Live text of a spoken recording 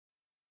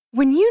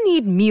When you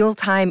need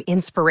mealtime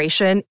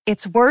inspiration,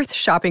 it's worth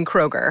shopping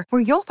Kroger,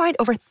 where you'll find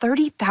over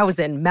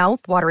 30,000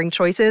 mouth-watering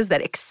choices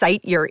that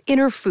excite your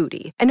inner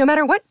foodie. And no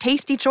matter what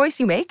tasty choice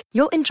you make,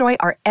 you'll enjoy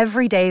our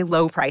everyday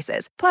low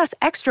prices, plus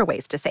extra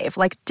ways to save,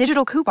 like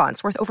digital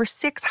coupons worth over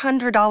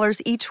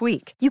 $600 each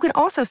week. You can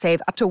also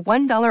save up to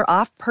 $1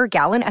 off per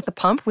gallon at the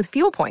pump with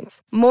fuel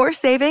points. More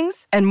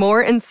savings and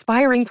more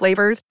inspiring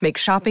flavors make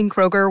shopping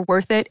Kroger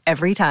worth it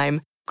every time.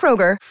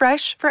 Kroger,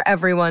 fresh for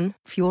everyone.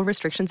 Fuel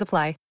restrictions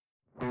apply.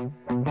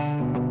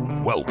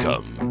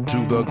 Welcome to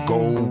the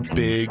Go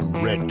Big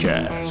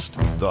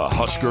Redcast, the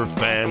Husker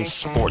Fan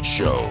Sports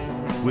Show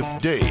with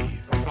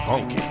Dave,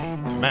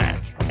 Honky,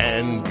 Mac,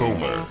 and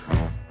Boomer.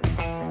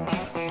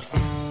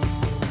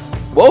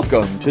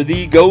 Welcome to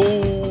the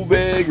Go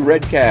Big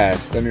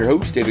Redcast. I'm your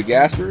host, David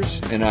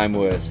Gaspers, and I'm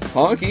with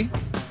Honky.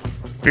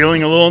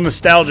 Feeling a little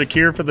nostalgic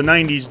here for the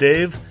 90s,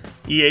 Dave.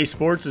 EA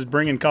Sports is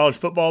bringing college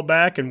football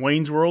back, and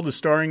Wayne's World is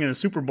starring in a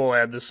Super Bowl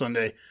ad this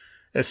Sunday.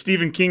 As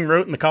Stephen King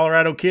wrote in The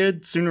Colorado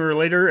Kid, sooner or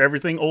later,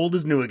 everything old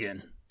is new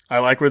again. I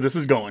like where this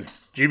is going.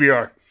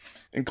 GBR.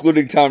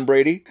 Including Tom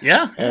Brady.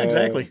 Yeah,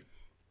 exactly.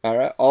 All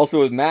right.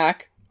 Also with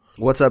Mac.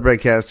 What's up,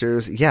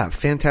 Redcasters? Yeah,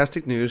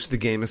 fantastic news. The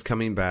game is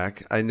coming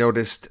back. I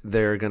noticed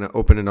they're going to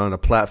open it on a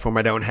platform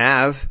I don't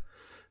have.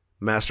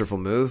 Masterful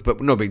move, but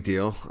no big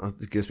deal.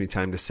 It gives me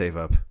time to save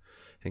up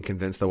and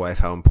convince the wife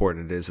how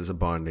important it is as a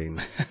bonding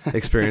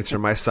experience for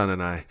my son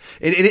and I.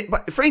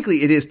 But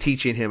frankly, it is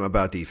teaching him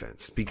about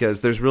defense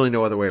because there's really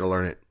no other way to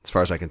learn it as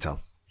far as I can tell.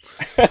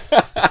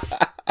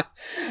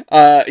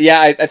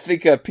 I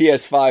think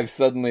PS5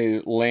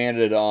 suddenly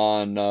landed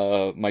on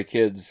my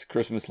kid's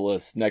Christmas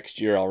list next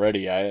year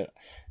already. I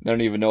don't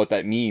even know what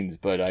that means,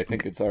 but I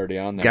think it's already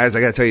on there. Guys, I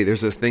got to tell you,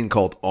 there's this thing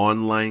called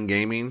online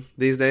gaming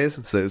these days.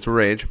 So it's a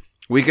rage.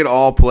 We could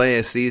all play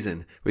a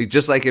season.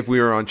 Just like if we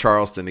were on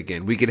Charleston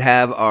again. We could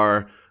have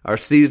our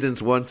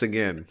seasons once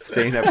again.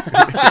 Staying up.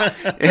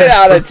 Get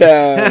out of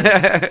town.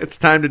 It's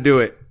time to do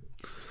it.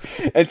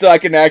 And so I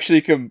can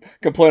actually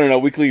complain on a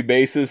weekly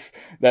basis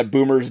that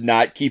Boomer's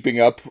not keeping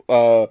up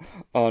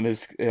on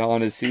his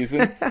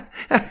season.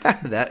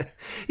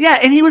 Yeah,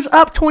 and he was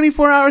up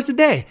 24 hours a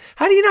day.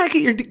 How do you not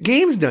get your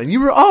games done? You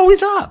were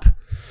always up.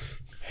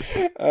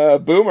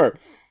 Boomer.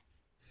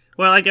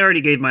 Well, I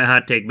already gave my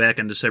hot take back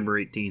on December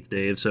 18th,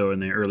 Dave, so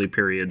in the early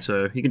period,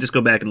 so you can just go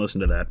back and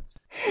listen to that.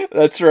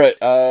 That's right.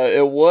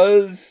 It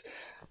was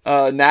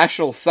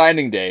National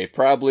Signing Day,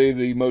 probably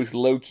the most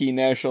low-key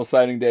National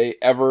Signing Day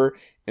ever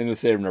in the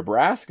state of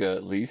Nebraska,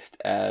 at least,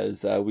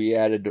 as we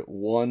added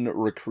one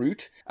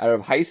recruit out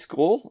of high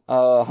school.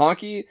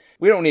 Honky,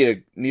 we don't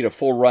need a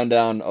full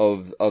rundown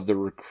of the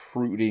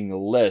recruiting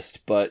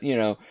list, but,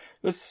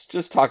 let's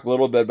just talk a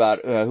little bit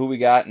about who we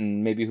got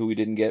and maybe who we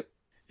didn't get.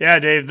 Yeah,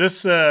 Dave,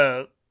 this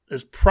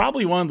is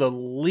probably one of the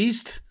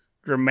least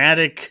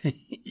dramatic,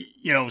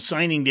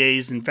 signing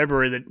days in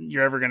February that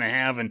you're ever going to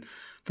have. And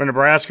for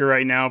Nebraska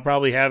right now,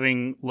 probably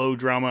having low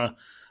drama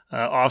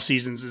off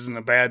seasons isn't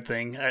a bad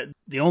thing.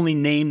 The only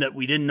name that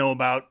we didn't know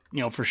about,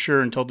 for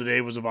sure until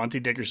today was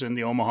Avante Dickerson,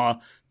 the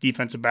Omaha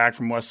defensive back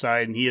from West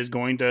Side, and he is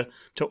going to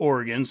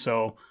Oregon.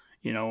 So,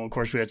 of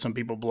course, we had some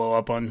people blow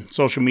up on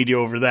social media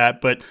over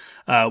that, but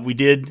we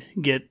did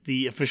get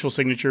the official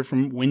signature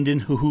from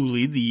Wyndon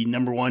Huhuli, the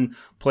number one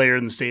player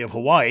in the state of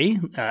Hawaii,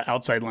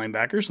 outside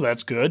linebacker, so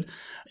that's good.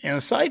 And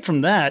aside from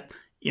that,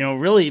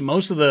 really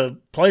most of the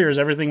players,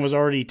 everything was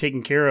already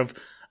taken care of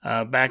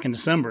back in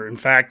December. In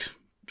fact,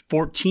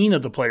 14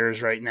 of the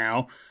players right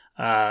now,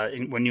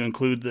 when you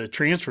include the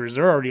transfers,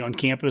 they're already on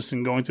campus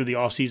and going through the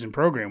off-season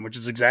program, which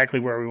is exactly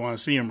where we want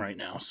to see them right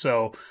now.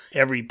 So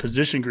every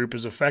position group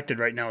is affected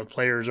right now with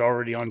players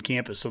already on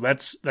campus. So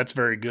that's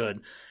very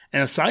good.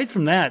 And aside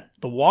from that,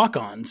 the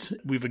walk-ons,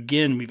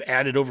 we've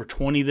added over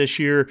 20 this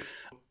year.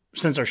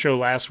 Since our show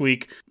last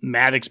week,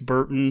 Maddox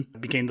Burton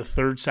became the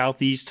third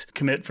Southeast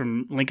commit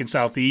from Lincoln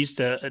Southeast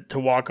to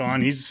walk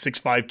on. He's a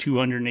 6'5",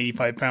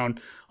 285-pound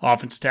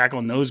offensive tackle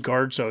and nose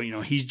guard. So,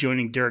 he's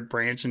joining Derek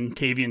Branch and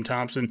Tavian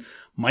Thompson.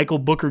 Michael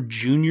Booker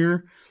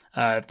Jr.,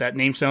 if that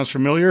name sounds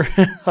familiar,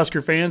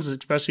 Husker fans,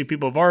 especially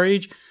people of our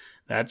age,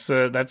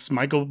 that's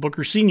Michael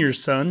Booker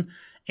Sr.'s son.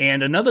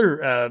 And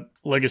another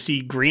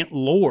legacy, Grant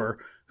Lohr,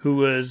 who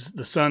was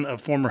the son of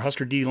former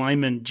Husker D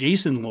lineman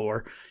Jason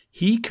Lohr.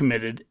 He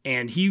committed,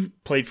 and he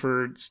played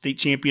for state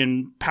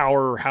champion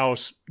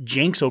powerhouse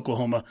Jenks,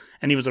 Oklahoma,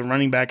 and he was a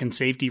running back and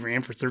safety,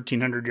 ran for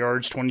 1,300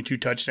 yards, 22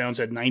 touchdowns,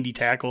 had 90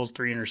 tackles,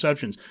 3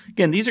 interceptions.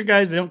 Again, these are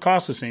guys that don't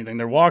cost us anything.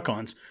 They're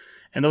walk-ons.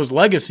 And those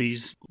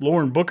legacies,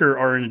 Lohr and Booker,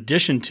 are in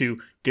addition to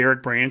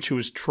Derek Branch, who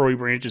was Troy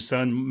Branch's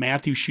son,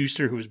 Matthew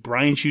Schuster, who was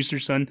Brian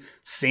Schuster's son,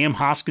 Sam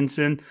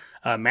Hoskinson,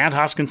 Matt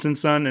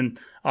Hoskinson's son, and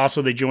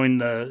also they joined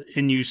the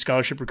NU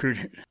scholarship recruit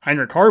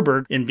Heinrich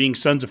Harburg in being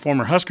sons of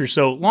former Huskers.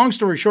 So long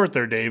story short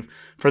there, Dave,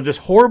 for this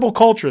horrible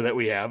culture that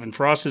we have, and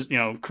for us, is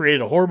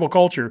created a horrible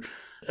culture.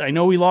 I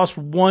know we lost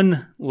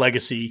one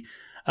legacy,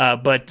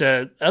 but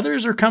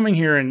others are coming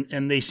here,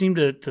 and they seem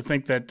to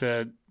think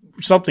that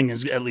something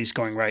is at least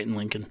going right in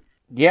Lincoln.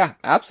 Yeah,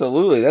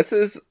 absolutely. This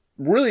is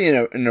really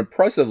an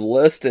impressive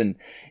list, and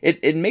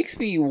it makes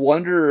me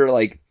wonder,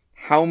 like,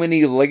 how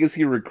many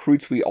legacy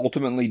recruits we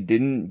ultimately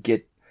didn't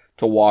get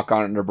to walk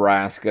on at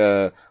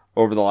Nebraska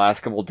over the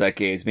last couple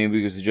decades. Maybe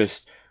because it's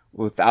just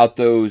without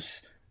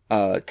those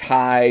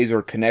ties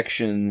or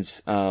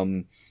connections,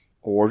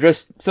 or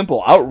just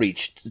simple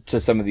outreach to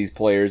some of these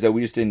players that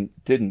we just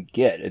didn't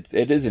get.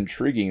 It is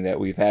intriguing that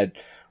we've had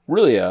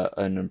really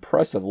an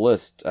impressive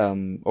list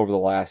over the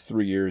last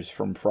 3 years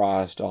from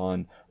Frost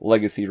on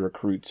legacy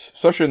recruits,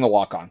 especially in the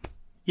walk-on.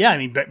 Yeah, I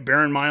mean,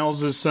 Baron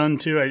Miles' son,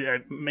 too. I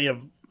may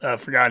have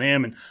forgot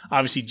him. And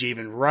obviously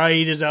Javen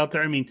Wright is out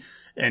there. I mean,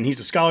 and he's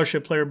a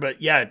scholarship player.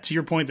 But yeah, to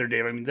your point there,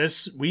 Dave, I mean,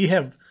 we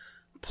have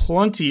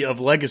plenty of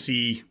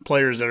legacy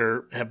players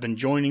that have been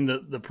joining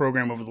the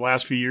program over the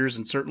last few years,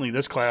 and certainly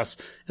this class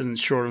isn't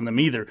short on them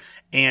either.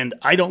 And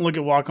I don't look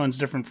at walk-ons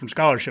different from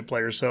scholarship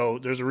players, so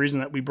there's a reason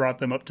that we brought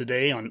them up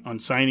today on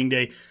signing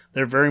day.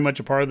 They're very much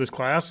a part of this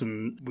class,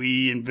 and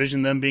we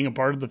envision them being a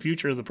part of the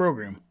future of the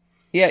program.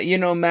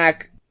 Yeah,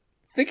 Mac,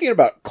 thinking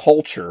about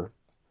culture,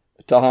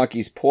 to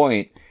Honky's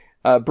point,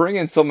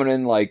 bringing someone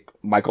in like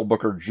Michael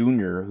Booker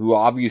Jr., who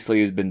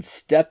obviously has been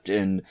stepped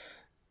in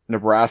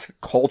Nebraska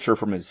culture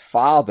from his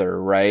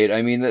father, right?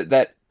 I mean,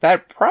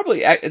 that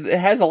probably it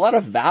has a lot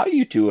of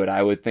value to it,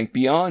 I would think,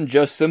 beyond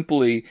just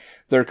simply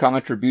their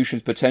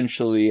contributions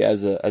potentially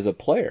as a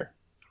player.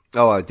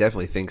 Oh, I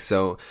definitely think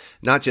so.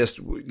 Not just,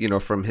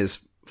 from his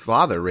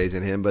father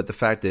raising him, but the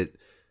fact that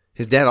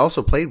his dad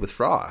also played with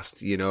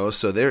Frost,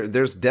 so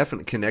there's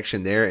definite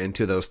connection there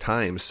into those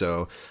times.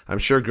 So I'm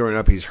sure growing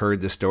up, he's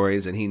heard the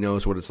stories and he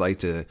knows what it's like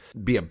to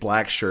be a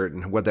black shirt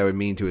and what that would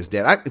mean to his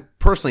dad.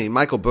 Personally,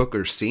 Michael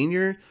Booker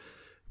Sr.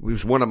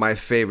 was one of my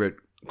favorite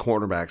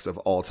cornerbacks of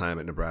all time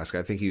at Nebraska.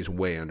 I think he was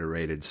way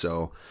underrated.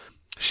 So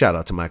shout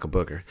out to Michael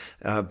Booker.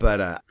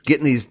 But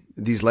getting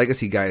these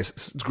legacy guys,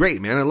 it's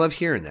great, man. I love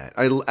hearing that.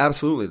 I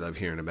absolutely love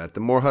hearing about it. The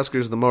more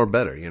Huskers, the more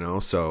better,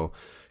 so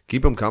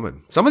keep them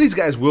coming. Some of these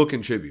guys will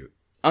contribute.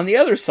 On the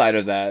other side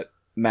of that,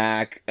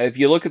 Mac, if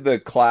you look at the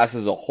class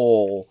as a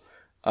whole,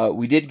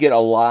 we did get a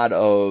lot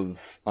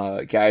of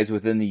guys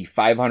within the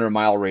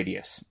 500-mile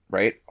radius,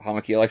 right?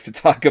 Honky likes to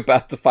talk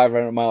about the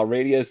 500-mile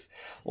radius.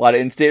 A lot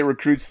of in-state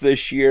recruits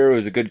this year. It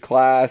was a good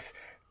class,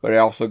 but I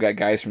also got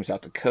guys from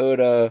South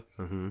Dakota,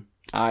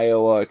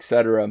 Iowa,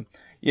 etc.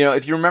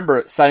 If you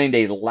remember signing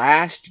day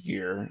last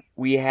year,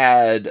 we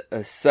had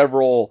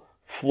several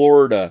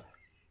Florida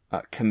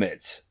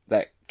commits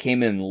that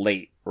came in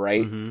late,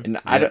 right? And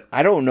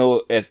I don't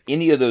know if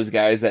any of those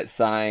guys that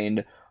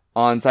signed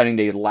on signing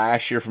day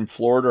last year from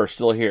Florida are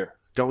still here.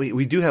 Don't we?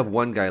 We do have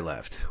one guy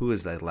left. Who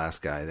is that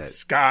last guy?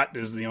 Scott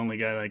is the only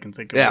guy that I can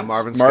think of. Yeah,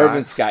 Marvin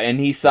Scott. And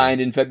he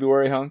signed in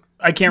February, Hunk?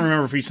 I can't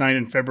remember if he signed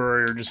in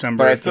February or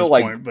December but at I feel this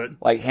like, point. But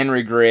like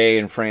Henry Gray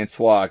and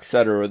Francois, et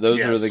cetera,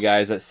 those were the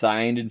guys that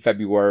signed in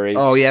February.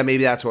 Oh, yeah,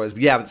 maybe that's what it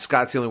was. Yeah, but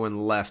Scott's the only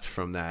one left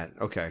from that.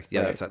 Okay,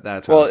 yeah, right.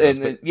 that's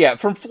well,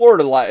 from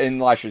Florida in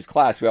last year's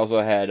class, we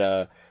also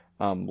had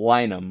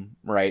Lynham,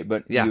 right?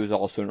 But he was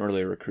also an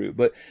earlier recruit.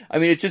 But, I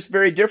mean, it's just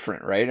very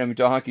different, right? I mean,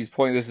 to Honky's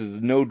point, this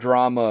is no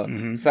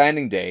drama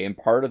signing day. And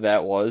part of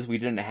that was we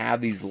didn't have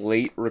these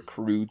late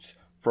recruits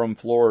from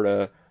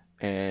Florida.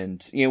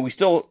 And, we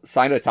still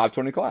signed a top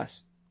 20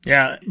 class.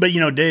 Yeah, but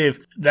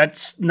Dave,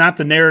 that's not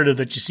the narrative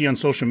that you see on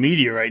social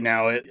media right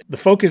now. The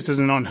focus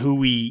isn't on who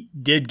we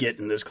did get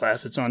in this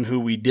class, it's on who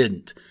we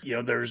didn't.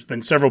 There's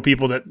been several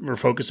people that were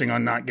focusing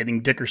on not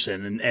getting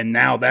Dickerson, and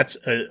now that's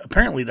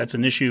apparently that's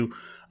an issue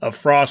of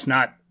Frost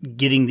not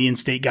getting the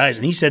in-state guys.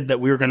 And he said that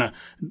we were going to,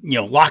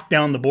 lock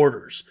down the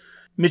borders.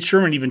 Mitch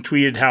Sherman even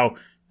tweeted how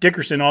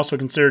Dickerson also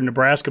considered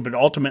Nebraska, but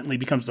ultimately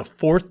becomes the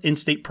fourth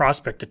in-state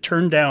prospect to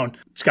turn down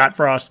Scott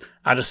Frost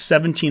out of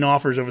 17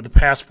 offers over the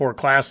past 4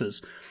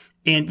 classes.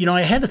 And,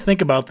 I had to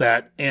think about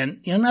that. And,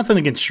 nothing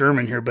against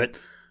Sherman here, but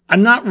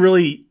I'm not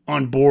really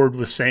on board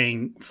with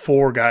saying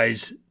 4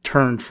 guys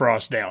turned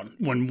Frost down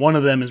when one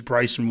of them is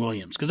Bryson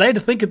Williams. Because I had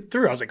to think it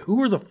through. I was like,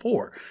 who are the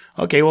 4?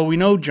 Okay, well, we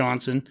know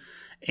Johnson,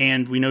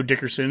 and we know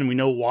Dickerson, and we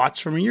know Watts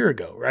from a year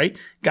ago, right?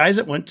 Guys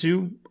that went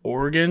to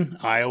Oregon,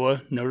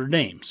 Iowa, Notre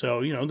Dame.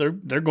 So,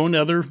 they're going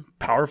to other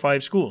Power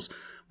 5 schools.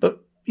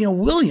 But,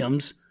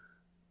 Williams,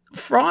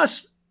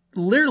 Frost,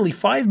 literally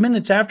 5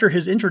 minutes after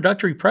his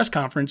introductory press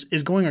conference,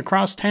 is going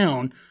across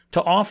town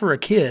to offer a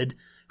kid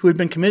who had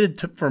been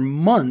committed for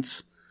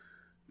months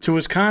to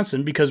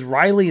Wisconsin because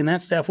Riley and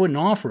that staff wouldn't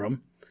offer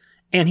him.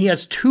 And he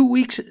has 2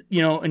 weeks,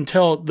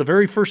 until the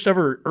very first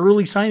ever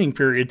early signing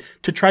period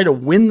to try to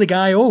win the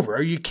guy over.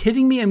 Are you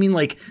kidding me? I mean,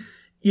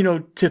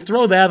 to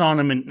throw that on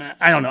him, and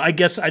I don't know, I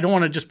guess I don't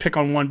want to just pick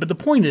on one, but the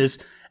point is,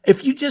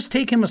 if you just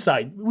take him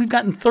aside, we've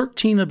gotten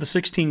 13 of the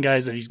 16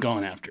 guys that he's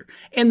gone after.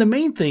 And the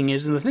main thing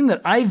is, and the thing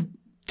that I've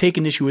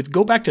taken issue with,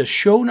 go back to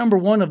show number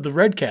 1 of the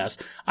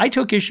Redcast, I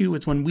took issue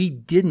with when we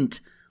didn't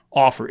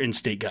offer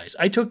in-state guys.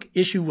 I took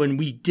issue when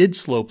we did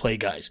slow play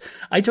guys.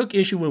 I took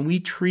issue when we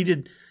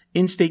treated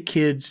in-state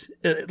kids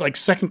like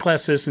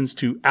second-class citizens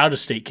to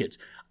out-of-state kids.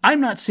 I'm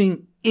not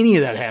seeing any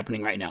of that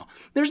happening right now.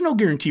 There's no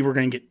guarantee we're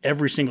going to get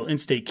every single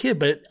in-state kid,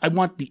 but I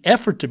want the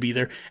effort to be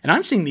there. And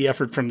I'm seeing the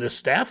effort from this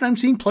staff, and I'm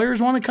seeing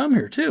players want to come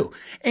here too.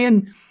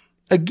 And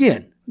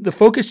again, the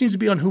focus seems to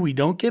be on who we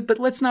don't get, but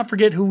let's not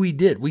forget who we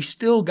did. We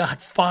still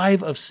got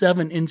 5 of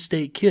 7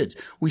 in-state kids.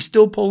 We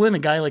still pull in a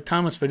guy like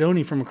Thomas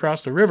Fedoni from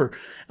across the river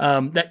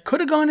that could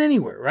have gone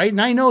anywhere, right?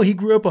 And I know he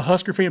grew up a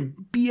Husker fan.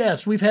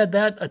 BS. We've had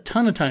that a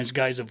ton of times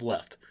guys have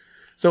left.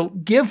 So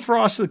give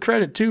Frost the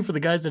credit, too, for the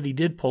guys that he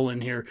did pull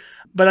in here.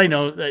 But I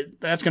know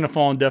that's going to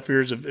fall on deaf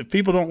ears. If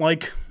people don't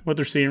like what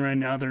they're seeing right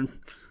now,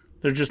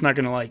 they're just not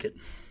going to like it.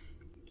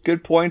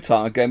 Good point,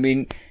 Honk. I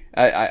mean,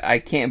 I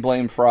can't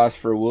blame Frost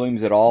for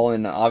Williams at all.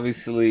 And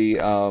obviously,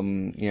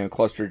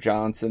 Cluster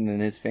Johnson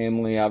and his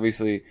family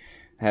obviously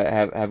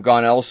have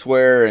gone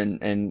elsewhere,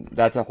 and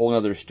that's a whole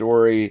other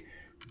story.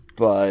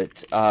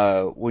 But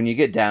when you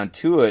get down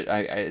to it,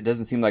 it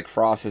doesn't seem like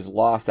Frost has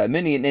lost that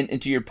many.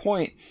 And to your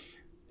point,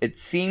 it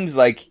seems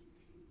like,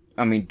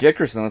 I mean,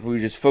 Dickerson, if we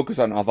just focus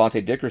on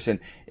Avante Dickerson,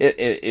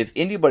 if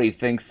anybody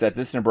thinks that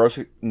this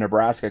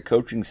Nebraska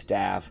coaching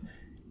staff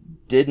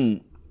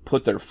didn't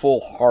put their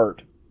full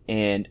heart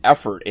and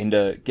effort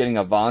into getting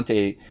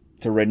Avante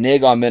to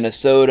renege on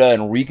Minnesota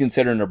and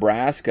reconsider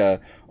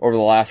Nebraska over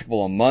the last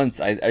couple of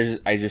months,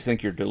 I just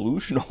think you're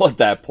delusional at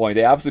that point.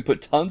 They obviously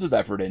put tons of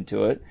effort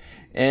into it.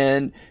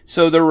 And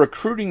so they're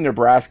recruiting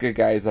Nebraska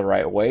guys the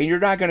right way. You're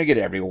not going to get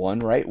everyone,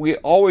 right? We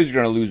always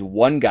going to lose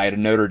one guy to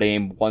Notre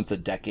Dame once a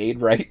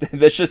decade, right?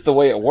 That's just the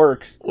way it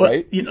works,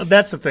 right?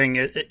 That's the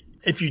thing.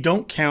 If you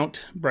don't count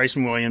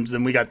Bryson Williams,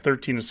 then we got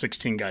 13 of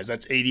 16 guys.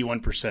 That's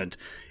 81%.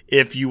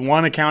 If you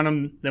want to count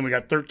them, then we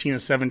got 13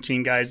 of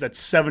 17 guys. That's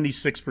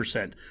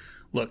 76%.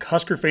 Look,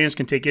 Husker fans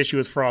can take issue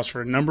with Frost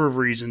for a number of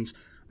reasons.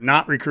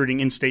 Not recruiting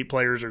in-state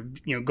players or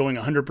going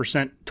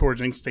 100%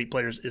 towards in-state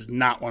players is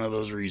not one of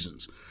those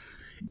reasons.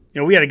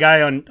 We had a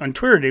guy on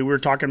Twitter today, we were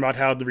talking about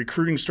how the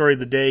recruiting story of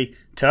the day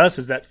to us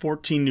is that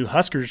 14 new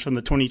Huskers from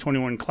the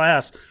 2021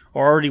 class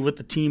are already with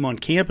the team on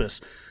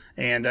campus.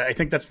 And I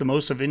think that's the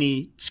most of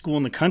any school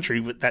in the country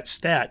with that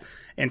stat.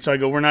 And so I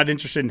go, we're not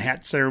interested in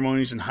hat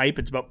ceremonies and hype.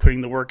 It's about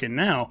putting the work in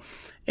now.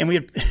 And we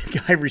had a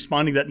guy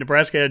responding that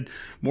Nebraska had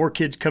more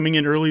kids coming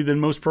in early than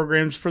most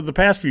programs for the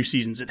past few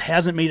seasons. It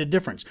hasn't made a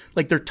difference.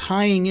 Like they're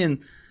tying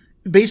in,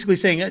 basically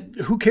saying,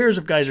 who cares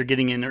if guys are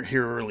getting in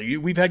here early?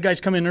 We've had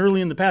guys come in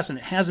early in the past and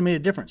it hasn't made a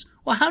difference.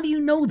 Well, how do you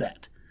know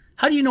that?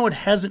 How do you know it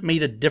hasn't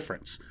made a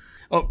difference?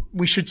 Oh,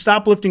 we should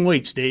stop lifting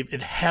weights, Dave.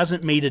 It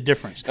hasn't made a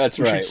difference. That's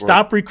right. We should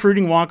stop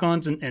recruiting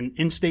walk-ons and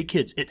in-state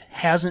kids. It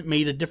hasn't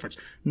made a difference.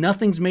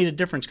 Nothing's made a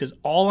difference because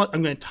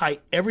I'm going to tie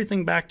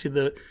everything back to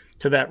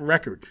that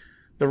record.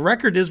 The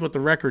record is what the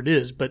record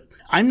is, but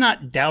I'm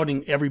not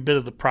doubting every bit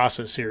of the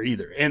process here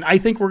either. And I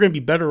think we're going to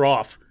be better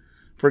off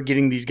for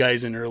getting these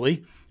guys in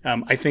early.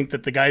 I think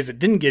that the guys that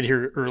didn't get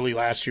here early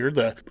last year,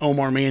 the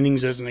Omar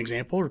Mannings as an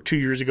example, or 2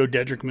 years ago,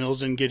 Dedrick Mills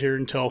didn't get here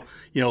until,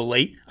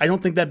 late. I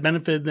don't think that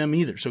benefited them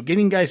either. So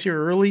getting guys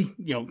here early,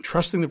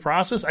 trusting the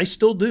process, I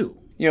still do.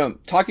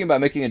 Talking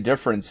about making a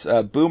difference,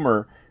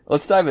 Boomer,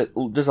 let's dive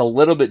just a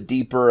little bit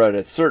deeper at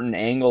a certain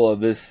angle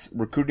of this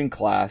recruiting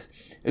class.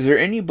 Is there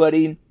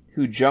anybody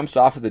who jumps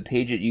off of the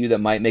page at you that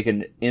might make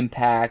an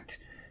impact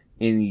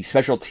in the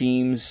special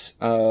teams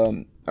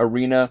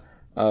arena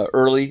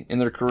early in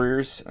their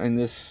careers in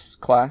this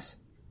class?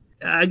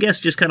 I guess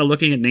just kind of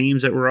looking at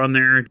names that were on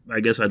there,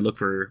 I guess I'd look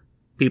for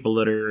people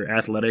that are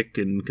athletic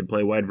and can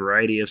play a wide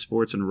variety of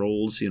sports and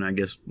roles. I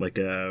guess like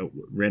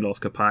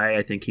Randolph Kapai,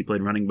 I think he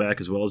played running back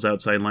as well as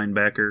outside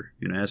linebacker.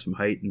 Has some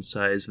height and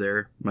size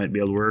there, might be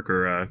able to work.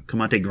 Or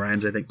Camonte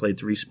Grimes, I think, played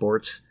 3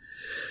 sports.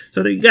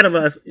 So you got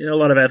a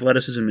lot of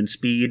athleticism and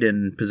speed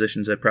and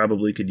positions that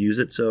probably could use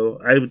it. So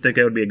I would think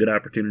that would be a good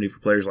opportunity for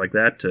players like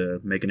that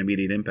to make an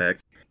immediate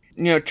impact.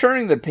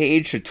 Turning the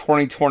page to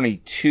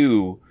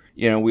 2022,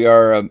 we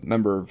are a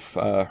member of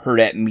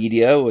Hurrdat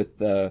Media with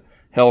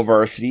Hell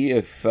Varsity.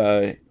 If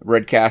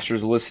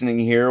Redcasters listening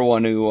here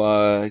want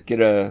to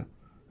get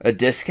a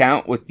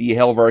discount with the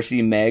Hell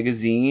Varsity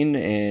magazine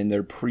and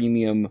their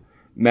premium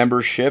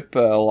membership,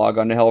 log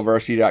on to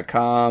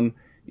hellvarsity.com.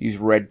 Use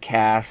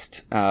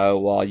Redcast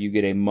while you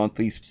get a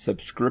monthly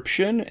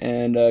subscription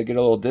and get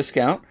a little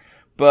discount.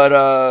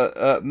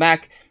 But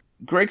Mac,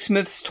 Greg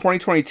Smith's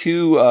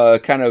 2022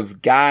 kind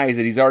of guys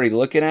that he's already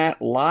looking at,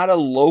 a lot of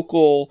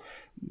local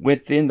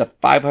within the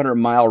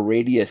 500-mile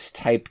radius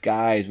type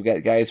guys. We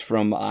got guys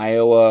from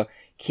Iowa,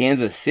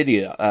 Kansas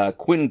City,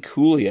 Quentin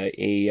Coolia,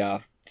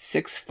 a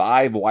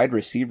 6'5" wide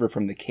receiver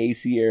from the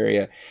KC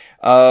area.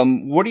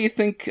 What do you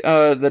think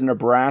the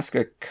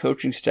Nebraska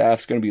coaching staff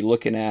is going to be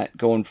looking at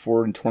going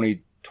forward in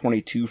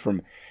 2022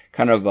 from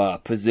kind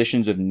of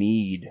positions of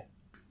need?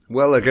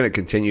 Well, they're going to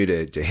continue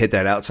to hit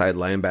that outside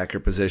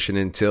linebacker position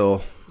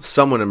until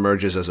someone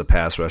emerges as a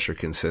pass rusher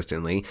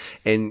consistently.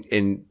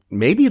 And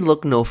maybe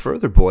look no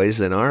further, boys,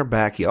 than our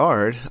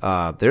backyard.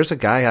 There's a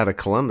guy out of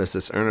Columbus,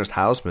 this Ernest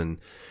Hausman,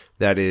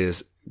 that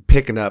is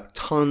picking up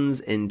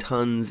tons and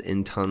tons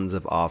and tons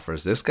of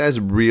offers. This guy's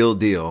a real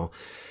deal.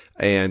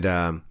 And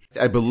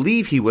I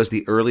believe he was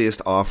the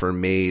earliest offer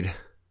made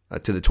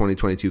to the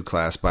 2022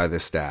 class by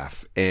this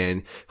staff.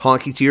 And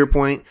Honky, to your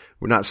point,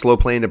 we're not slow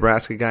playing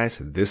Nebraska guys.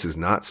 This is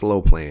not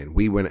slow playing.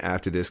 We went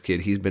after this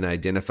kid. He's been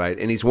identified,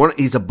 and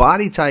he's a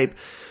body type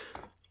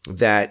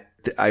that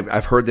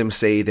I've heard them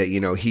say that,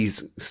 he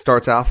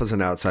starts off as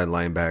an outside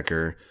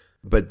linebacker,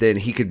 but then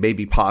he could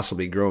maybe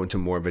possibly grow into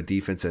more of a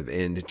defensive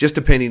end, just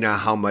depending on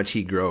how much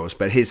he grows.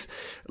 But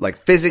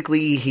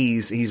physically,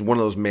 he's one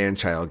of those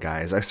man-child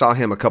guys. I saw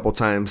him a couple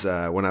times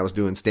when I was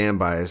doing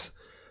standbys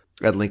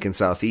at Lincoln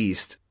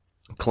Southeast.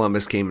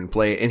 Columbus came and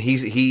played, and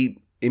he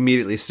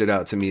immediately stood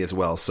out to me as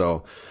well.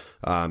 So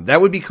that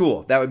would be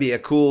cool. That would be a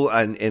cool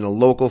and a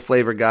local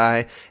flavor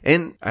guy.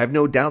 And I have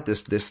no doubt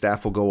this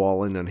staff will go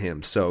all in on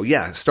him. So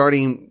yeah,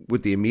 starting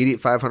with the immediate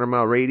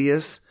 500-mile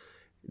radius,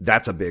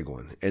 that's a big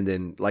one. And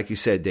then, like you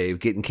said, Dave,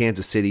 getting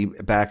Kansas City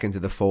back into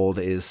the fold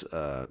is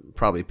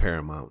probably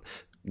paramount.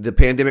 The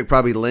pandemic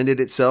probably lended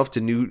itself to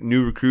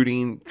new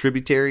recruiting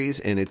tributaries,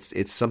 and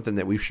it's something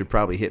that we should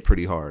probably hit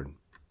pretty hard.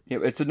 Yeah,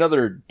 it's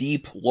another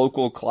deep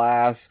local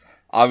class.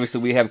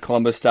 Obviously, we have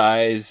Columbus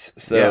ties,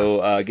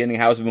 so getting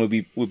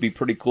Hausman would be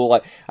pretty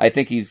cool. I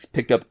think he's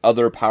picked up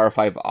other Power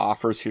 5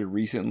 offers here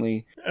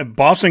recently.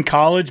 Boston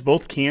College,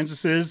 both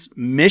Kansases,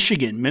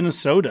 Michigan,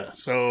 Minnesota,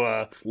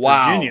 so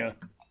wow. Virginia.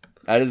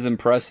 That is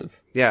impressive.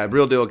 Yeah,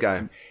 real deal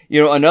guy.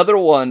 Another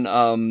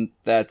one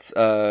that's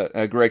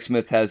Greg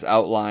Smith has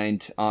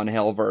outlined on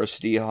Hail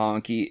Varsity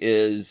Honky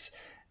is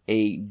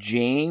a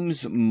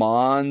James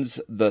Mons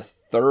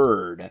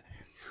III,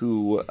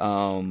 who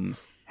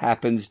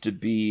happens to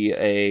be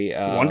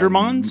a Wonder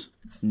Mons?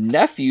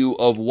 Nephew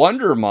of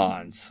Wonder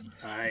Mons.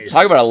 Nice.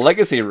 Talk about a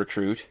legacy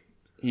recruit.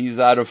 He's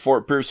out of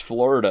Fort Pierce,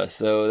 Florida,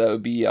 so that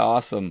would be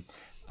awesome.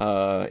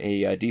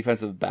 A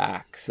defensive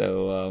back.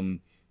 So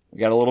we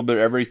got a little bit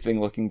of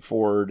everything looking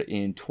forward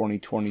in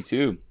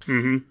 2022.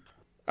 Mm-hmm.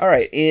 All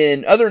right.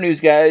 In other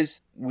news, guys,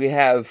 we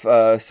have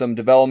some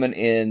development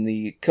in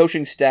the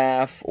coaching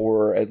staff,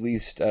 or at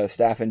least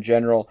staff in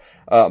general.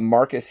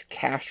 Marcus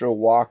Castro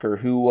Walker,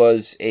 who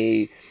was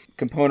a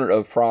component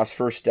of Frost's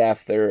first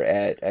staff there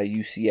at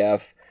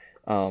UCF,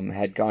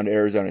 had gone to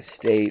Arizona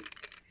State,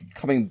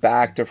 coming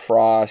back to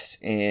Frost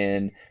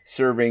and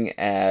serving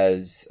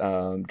as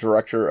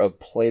director of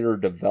player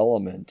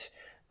development.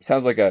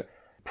 Sounds like a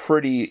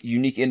pretty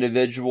unique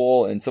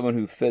individual and someone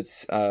who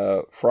fits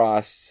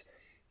Frost's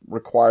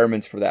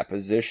requirements for that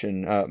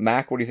position.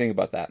 Mac, what do you think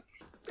about that?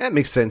 That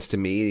makes sense to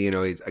me.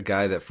 He's a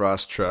guy that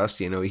Frost trusts.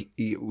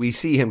 We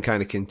see him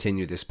kind of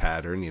continue this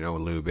pattern,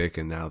 Lubick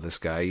and now this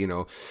guy.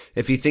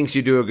 If he thinks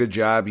you do a good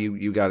job,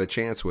 you got a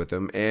chance with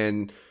him.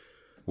 And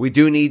we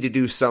do need to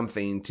do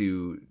something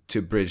to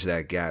bridge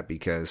that gap,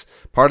 because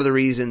part of the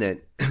reason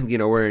that,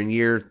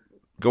 we're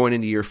going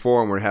into year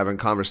 4 and we're having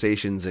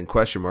conversations and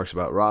question marks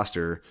about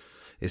roster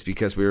is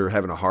because we were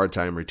having a hard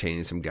time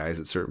retaining some guys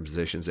at certain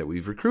positions that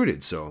we've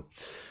recruited. So,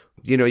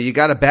 you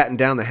got to batten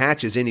down the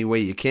hatches any way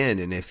you can.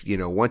 And if,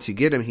 once you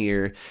get them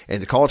here,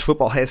 and the college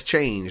football has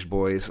changed,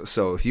 boys.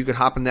 So if you could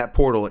hop in that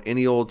portal at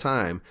any old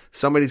time,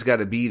 somebody's got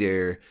to be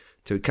there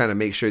to kind of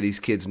make sure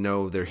these kids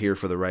know they're here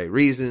for the right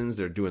reasons,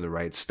 they're doing the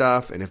right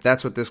stuff. And if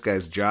that's what this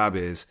guy's job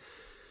is,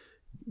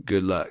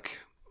 good luck.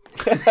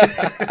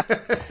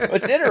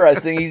 What's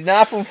interesting, he's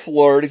not from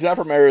Florida, he's not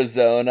from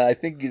Arizona. I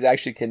think he's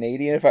actually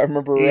Canadian, if I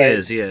remember right.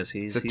 He is,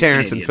 He's a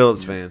Terrence Canadian. and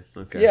Phillips fan.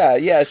 Okay.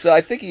 Yeah. So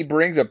I think he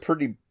brings a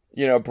pretty,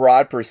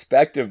 broad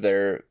perspective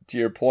there, to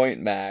your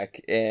point,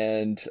 Mac.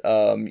 And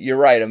you're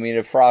right. I mean,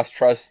 if Frost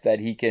trusts that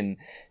he can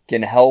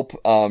help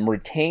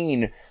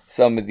retain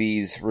some of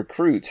these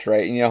recruits,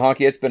 right?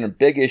 Honky, it's been a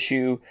big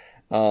issue,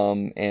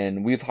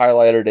 and we've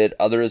highlighted it.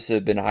 Others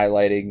have been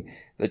highlighting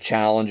the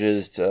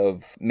challenges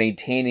of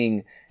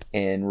maintaining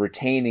and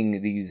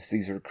retaining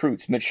these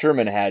recruits. Mitch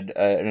Sherman had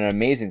an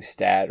amazing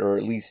stat, or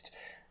at least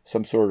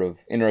some sort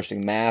of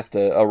interesting math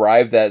to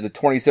arrive that the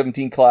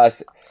 2017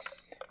 class,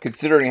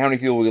 considering how many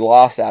people we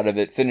lost out of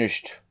it,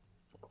 finished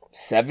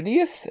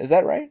 70th. Is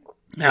that right?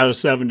 Out of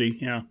 70,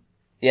 yeah.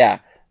 Yeah,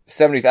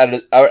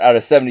 70th out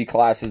of 70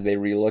 classes they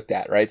re-looked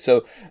at, right?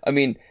 So, I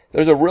mean,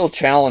 there's a real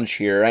challenge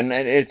here, and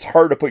it's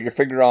hard to put your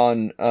finger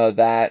on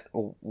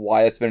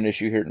why it's been an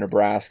issue here at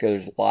Nebraska.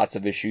 There's lots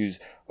of issues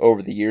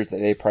over the years that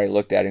they probably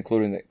looked at,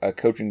 including a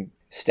coaching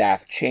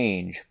staff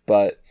change.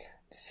 But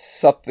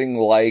something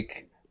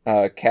like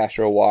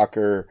Castro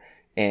Walker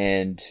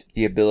and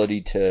the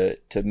ability to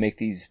make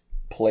these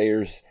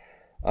players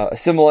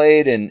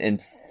assimilate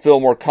and feel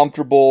more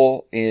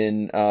comfortable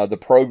in the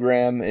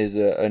program is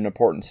an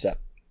important step.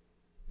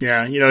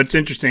 Yeah, it's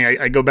interesting.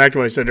 I go back to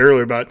what I said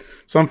earlier about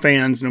some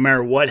fans, no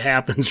matter what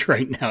happens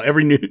right now,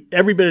 every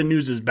bit of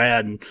news is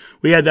bad. And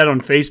we had that on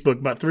Facebook.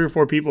 About 3 or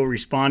 4 people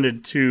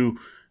responded to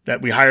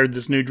that we hired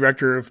this new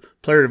director of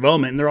player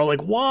development, and they're all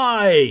like,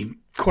 why?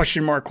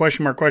 Question mark,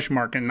 question mark, question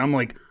mark. And I'm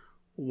like,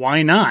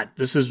 why not?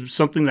 This is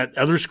something that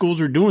other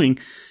schools are doing.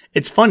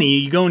 It's funny,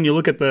 you go and you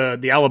look at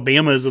the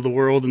Alabamas of the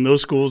world and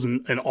those schools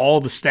and all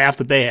the staff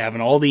that they have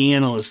and all the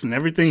analysts and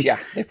everything. Yeah,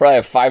 they probably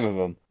have 5 of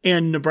them.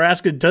 And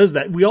Nebraska does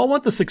that. We all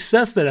want the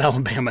success that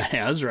Alabama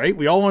has, right?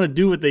 We all want to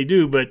do what they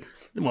do, but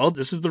well,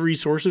 this is the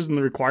resources and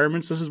the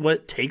requirements. This is what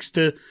it takes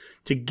to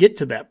get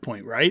to that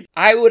point, right?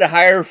 I would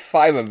hire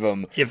 5 of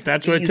them if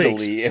that's what easily it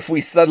takes. If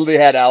we suddenly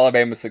had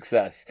Alabama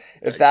success.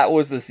 If that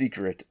was the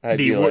secret, I'd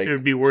be like... It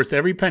would be worth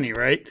every penny,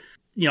 right?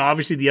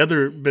 Obviously the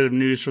other bit of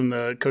news from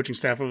the coaching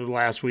staff over the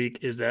last week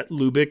is that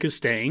Lubick is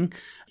staying.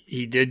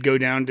 He did go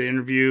down to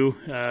interview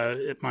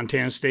at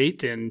Montana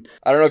State. And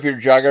I don't know if your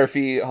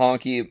geography,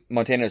 honky,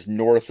 Montana's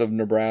north of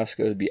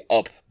Nebraska. It'd be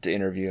up to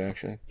interview,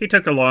 actually. He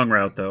took the long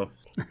route, though.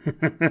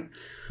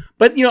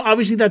 But,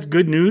 obviously that's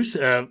good news.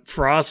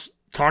 Frost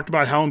talked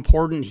about how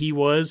important he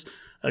was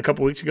a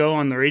couple weeks ago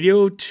on the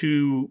radio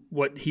to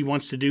what he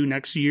wants to do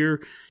next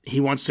year. He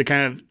wants to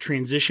kind of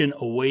transition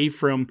away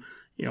from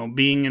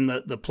being in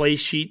the play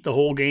sheet the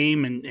whole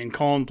game and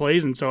calling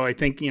plays. And so I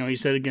think, he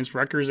said against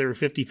Rutgers they were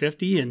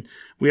 50-50. And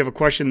we have a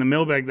question in the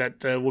mailbag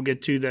that we'll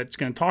get to that's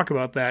going to talk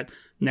about that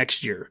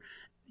next year.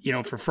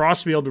 For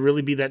Frost to be able to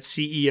really be that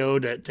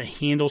CEO to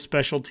handle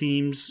special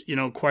teams,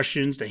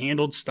 questions, to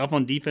handle stuff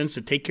on defense,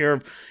 to take care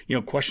of,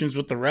 questions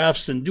with the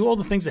refs and do all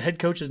the things that head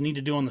coaches need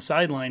to do on the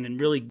sideline and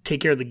really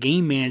take care of the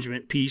game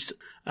management piece.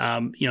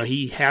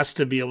 He has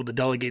to be able to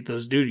delegate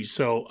those duties.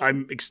 So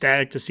I'm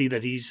ecstatic to see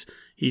that he's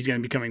going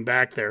to be coming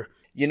back there.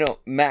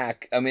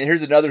 Mac,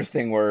 here's another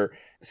thing where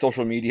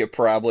social media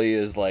probably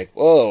is like,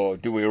 whoa,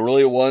 do we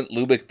really want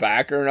Lubick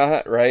back or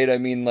not? Right?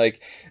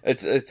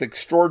 It's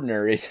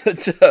extraordinary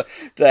to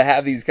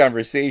have these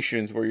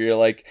conversations where you're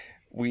like,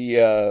 we,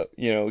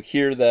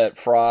 hear that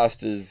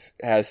Frost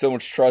has so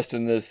much trust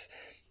in this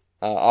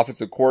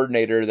offensive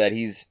coordinator that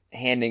he's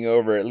handing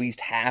over at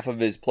least half of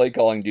his play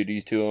calling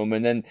duties to him.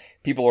 And then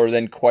people are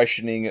then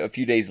questioning a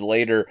few days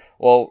later,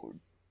 well,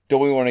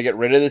 don't we want to get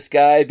rid of this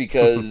guy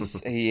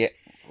because he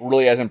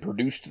really hasn't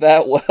produced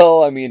that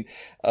well?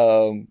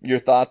 Your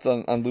thoughts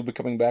on Lubick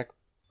coming back?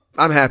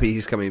 I'm happy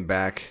he's coming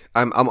back.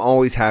 I'm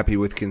always happy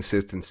with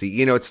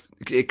consistency.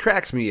 It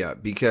cracks me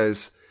up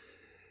because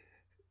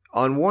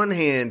on one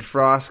hand,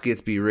 Frost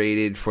gets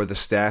berated for the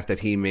staff that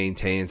he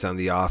maintains on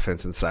the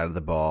offensive side of the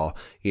ball.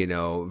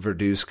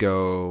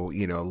 Verduzco,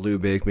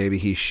 Lubick, maybe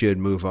he should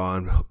move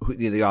on.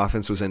 The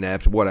offense was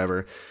inept,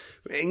 whatever.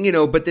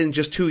 But then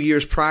just 2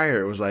 years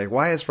prior, it was like,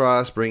 why is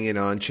Frost bringing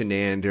on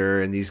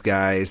Chinander and these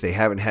guys? They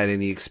haven't had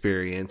any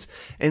experience.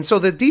 And so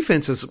the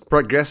defense has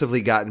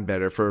progressively gotten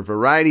better for a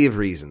variety of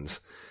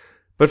reasons.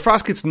 But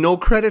Frost gets no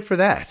credit for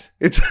that.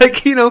 It's like,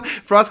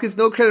 Frost gets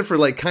no credit for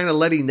kind of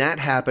letting that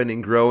happen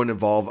and grow and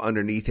evolve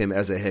underneath him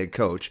as a head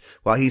coach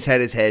while he's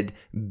had his head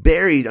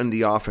buried on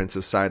the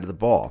offensive side of the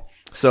ball.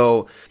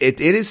 So it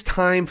is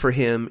time for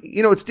him.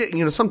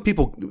 Some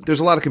people,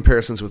 there's a lot of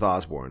comparisons with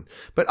Osborne,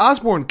 but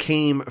Osborne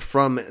came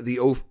from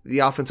the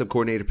offensive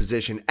coordinator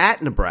position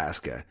at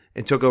Nebraska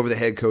and took over the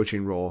head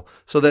coaching role.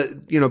 So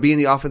that, being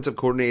the offensive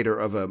coordinator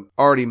of a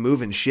already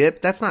moving ship,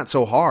 that's not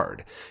so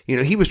hard.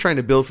 He was trying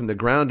to build from the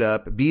ground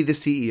up, be the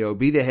CEO,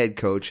 be the head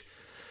coach.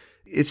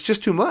 It's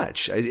just too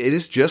much. It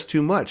is just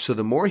too much. So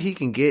the more he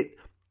can get,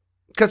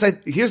 because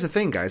here's the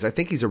thing, guys. I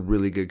think he's a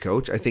really good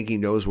coach. I think he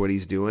knows what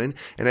he's doing.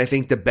 And I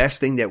think the best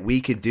thing that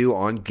we could do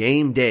on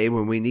game day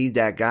when we need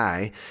that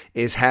guy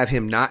is have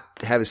him not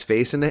have his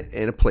face in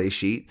a play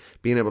sheet,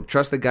 being able to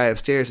trust the guy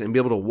upstairs and be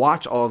able to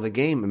watch all of the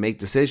game and make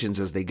decisions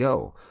as they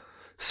go.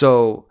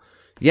 So,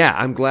 yeah,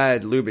 I'm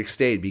glad Lubick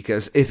stayed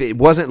because if it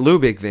wasn't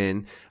Lubick,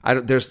 then I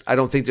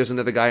don't think there's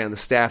another guy on the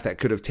staff that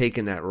could have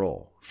taken that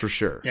role for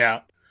sure. Yeah.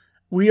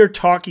 We are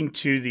talking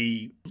to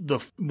the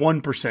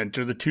 1%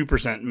 or the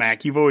 2%,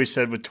 Mac. You've always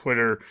said with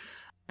Twitter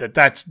that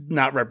that's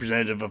not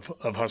representative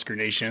of Husker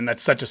Nation.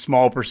 That's such a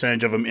small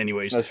percentage of them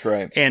anyways. That's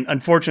right. And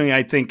unfortunately,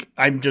 I think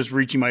I'm just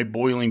reaching my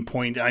boiling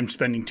point. I'm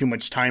spending too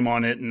much time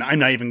on it, and I'm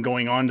not even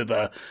going on to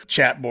the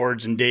chat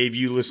boards. And Dave,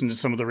 you listen to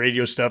some of the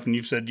radio stuff, and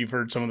you've said you've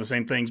heard some of the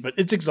same things, but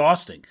it's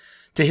exhausting.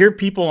 To hear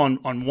people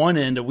on one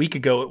end a week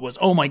ago, it was,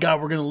 oh my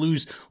God, we're going to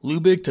lose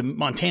Lubick to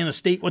Montana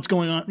State. What's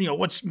going on?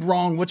 What's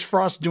wrong? What's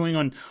Frost doing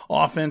on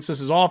offense?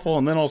 This is awful.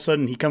 And then all of a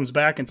sudden he comes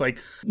back and it's like,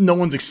 no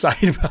one's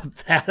excited about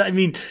that. I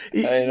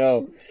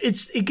know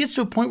it gets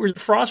to a point where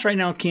Frost right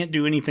now can't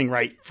do anything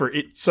right for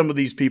some of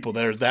these people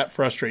that are that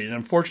frustrated. And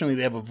unfortunately,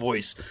 they have a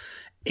voice.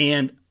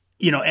 And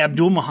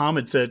Abdul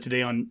Muhammad said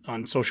today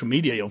on social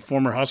media,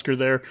 former Husker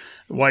there,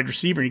 wide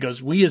receiver, and he goes,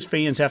 we as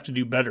fans have to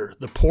do better.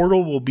 The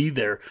portal will be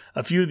there.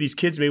 A few of these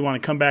kids may want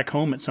to come back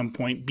home at some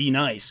point. Be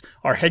nice.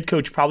 Our head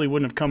coach probably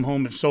wouldn't have come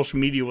home if social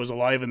media was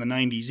alive in the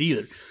 90s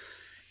either.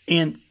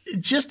 And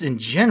just in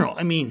general,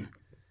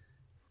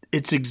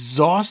 it's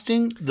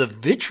exhausting, the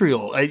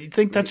vitriol. I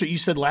think that's what you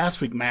said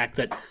last week, Mac,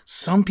 that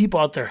some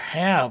people out there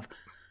have.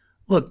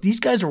 Look, these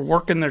guys are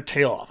working their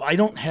tail off. I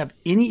don't have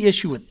any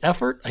issue with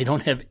effort. I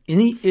don't have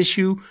any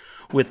issue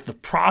with the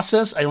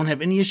process. I don't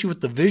have any issue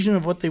with the vision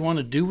of what they want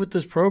to do with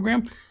this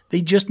program.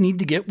 They just need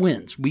to get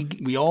wins.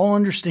 We all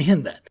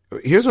understand that.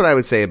 Here's what I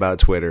would say about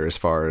Twitter as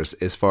far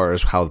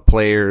as how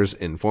players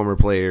and former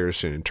players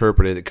should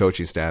interpret it, the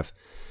coaching staff.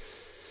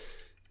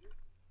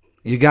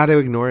 You got to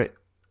ignore it.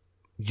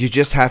 you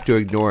just have to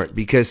ignore it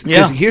because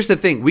here's the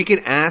thing. We can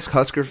ask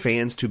Husker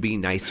fans to be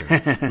nicer.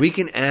 We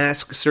can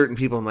ask certain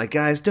people, I'm like,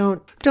 guys,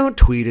 don't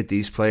tweet at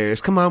these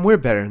players. Come on, we're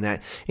better than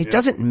that. It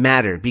doesn't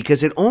matter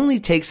because it only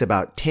takes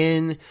about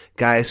 10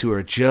 guys who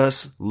are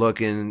just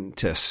looking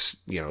to,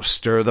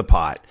 stir the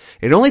pot.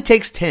 It only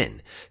takes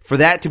 10 for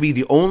that to be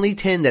the only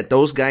 10 that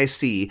those guys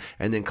see.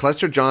 And then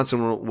Clester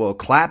Johnson will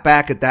clap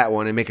back at that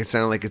one and make it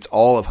sound like it's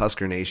all of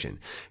Husker Nation.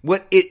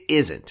 What it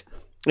isn't.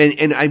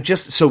 And I'm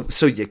just,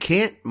 so you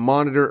can't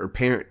monitor or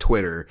parent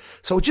Twitter.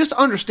 So just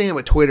understand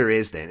what Twitter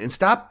is then and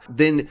stop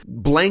then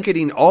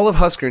blanketing all of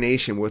Husker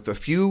Nation with a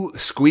few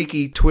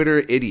squeaky Twitter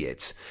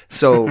idiots.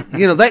 So,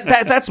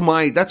 that's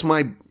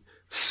my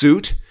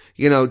suit.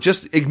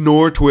 Just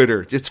ignore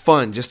Twitter. It's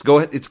fun. Just go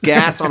ahead. It's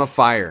gas on a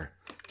fire.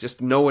 Just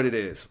know what it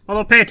is.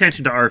 Although pay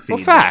attention to our feed.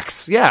 Well,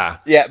 facts. Yeah.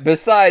 Yeah.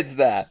 Besides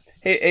that,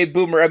 hey,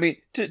 Boomer, I mean,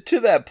 to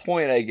that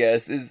point, I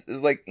guess is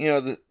like,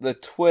 the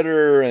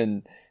Twitter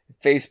and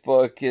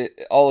Facebook,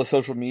 all the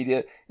social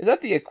media, is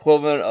that the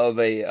equivalent of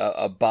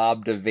a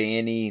Bob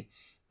Devaney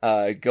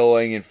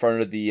going in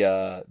front of the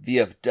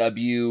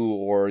VFW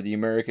or the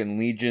American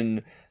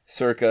Legion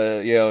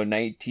circa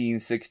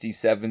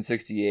 1967,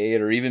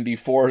 68, or even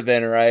before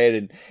then,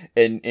 right?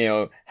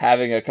 And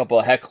having a couple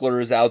of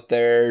hecklers out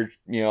there,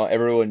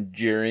 everyone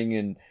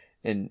jeering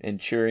and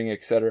cheering,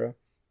 etc.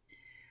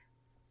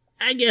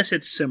 I guess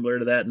it's similar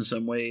to that in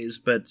some ways,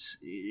 but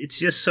it's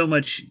just so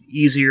much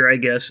easier, I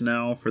guess,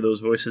 now for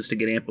those voices to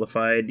get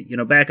amplified.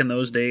 Back in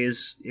those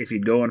days, if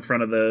you'd go in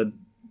front of the,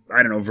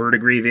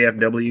 Verdigris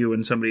VFW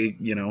and somebody,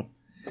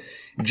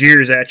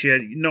 jeers at you,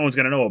 no one's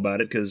going to know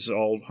about it because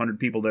all 100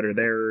 people that are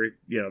there,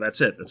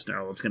 that's it. That's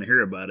all that's going to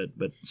hear about it.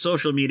 But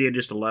social media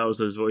just allows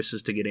those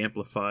voices to get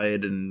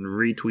amplified and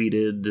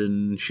retweeted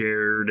and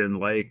shared and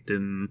liked.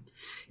 And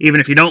even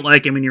if you don't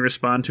like them and you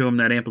respond to them,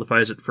 that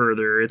amplifies it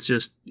further. It's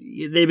just,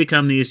 they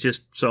become these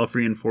just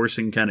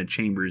self-reinforcing kind of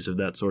chambers of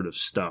that sort of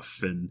stuff.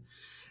 And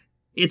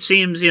it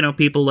seems,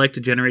 people like to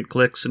generate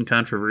clicks and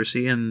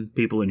controversy, and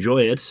people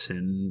enjoy it.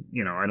 And,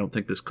 I don't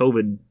think this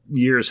COVID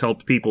year has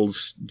helped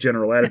people's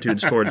general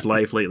attitudes towards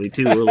life lately,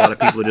 too. A lot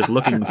of people are just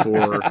looking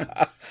for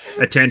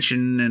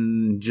attention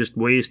and just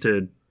ways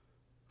to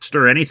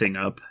stir anything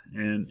up.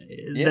 And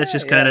that's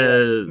just kind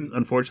of,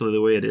 unfortunately,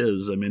 the way it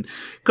is. I mean,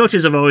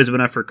 coaches have always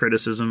been up for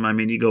criticism. I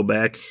mean, you go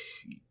back,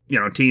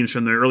 teams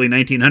from the early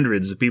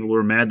 1900s, people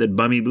were mad that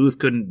Bummy Booth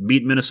couldn't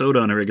beat Minnesota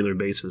on a regular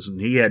basis,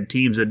 and he had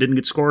teams that didn't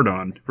get scored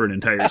on for an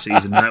entire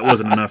season. That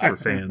wasn't enough for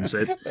fans.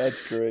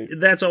 That's great.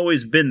 That's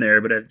always been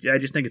there, but I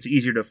just think it's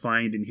easier to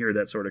find and hear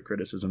that sort of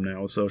criticism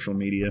now with social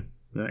media.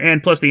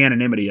 And plus the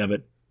anonymity of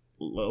it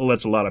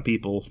lets a lot of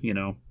people,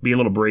 be a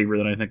little braver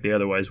than I think they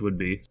otherwise would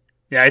be.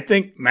 Yeah, I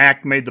think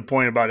Mac made the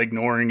point about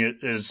ignoring it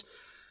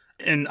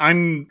and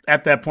I'm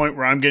at that point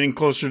where I'm getting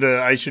closer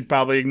to I should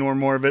probably ignore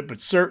more of it, but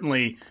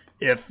certainly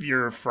if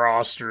you're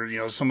Frost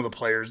or, some of the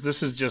players,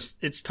 this is just,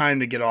 it's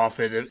time to get off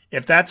it.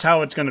 If that's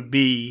how it's going to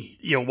be,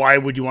 why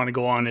would you want to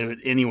go on it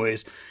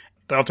anyways?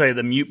 But I'll tell you,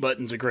 the mute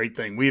button's a great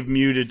thing. We've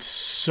muted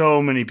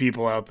so many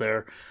people out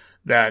there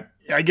that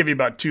I give you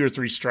about 2 or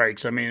 3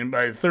 strikes. I mean,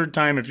 by the third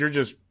time, if you're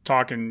just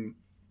talking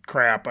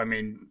crap, I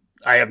mean,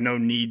 I have no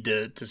need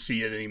to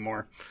see it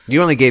anymore.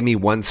 You only gave me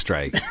 1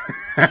 strike.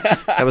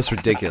 That was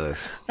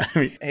ridiculous.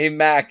 Hey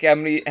Mac, how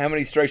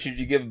many strikes did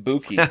you give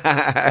Buki?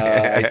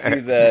 I see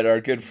that our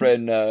good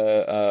friend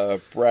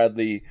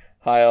Bradley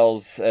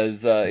Hiles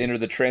has entered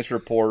the transfer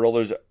portal.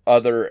 There's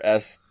other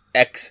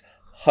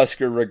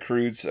ex-Husker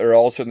recruits are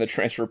also in the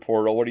transfer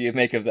portal. What do you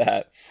make of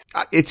that?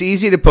 It's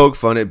easy to poke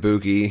fun at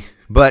Buki.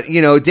 But,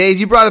 Dave,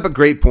 you brought up a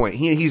great point.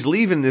 He's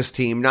leaving this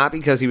team not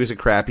because he was a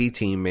crappy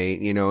teammate,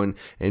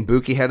 and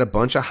Buki had a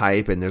bunch of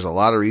hype, and there's a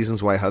lot of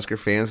reasons why Husker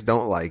fans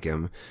don't like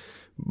him.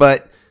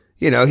 But,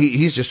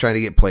 he's just trying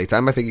to get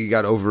playtime. I think he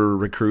got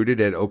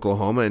over-recruited at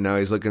Oklahoma, and now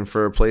he's looking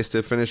for a place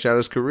to finish out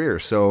his career.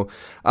 So,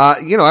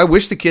 I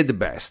wish the kid the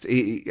best.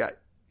 To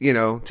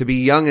be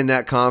young and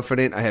that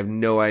confident, I have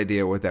no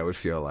idea what that would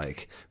feel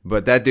like.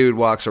 But that dude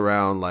walks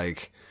around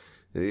like...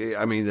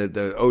 I mean,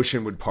 the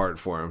ocean would part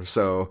for him.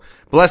 So,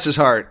 bless his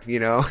heart,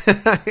 You've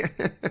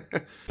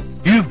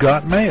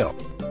got mail.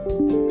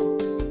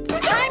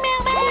 Hi,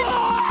 mailman!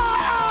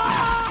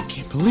 I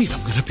can't believe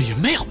I'm going to be a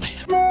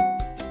mailman.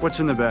 What's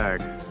in the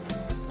bag?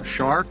 A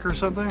shark or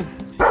something?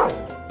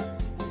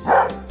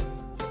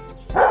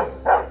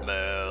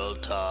 Mail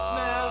time.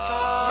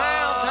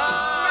 Mail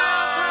time!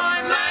 Mail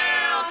time!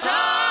 Mail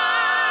time!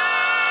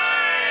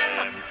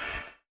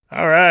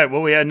 All right.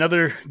 Well, we had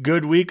another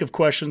good week of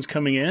questions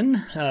coming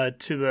in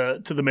to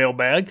the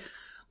mailbag.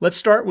 Let's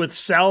start with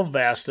Sal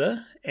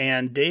Vasta.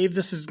 And Dave,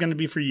 this is going to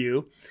be for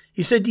you.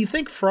 He said, do you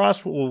think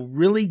Frost will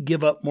really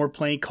give up more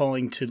play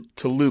calling to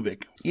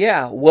Lubick?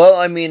 Yeah, well,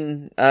 I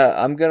mean,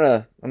 I'm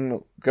gonna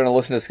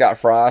listen to Scott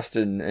Frost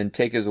and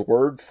take his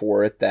word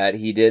for it that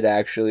he did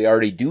actually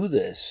already do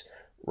this,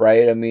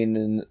 right? I mean,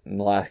 in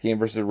the last game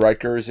versus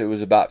Rutgers, it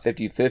was about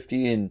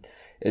 50-50, and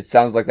it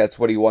sounds like that's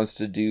what he wants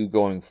to do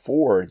going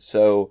forward.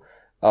 So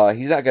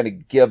he's not going to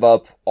give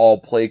up all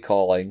play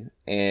calling,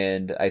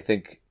 and I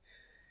think,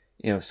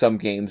 some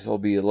games will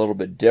be a little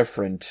bit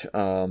different,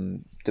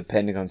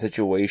 depending on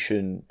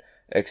situation,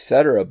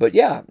 etc. But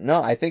yeah,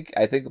 no, I think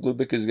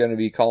Lubick is going to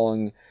be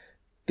calling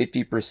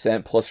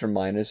 50% plus or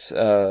minus,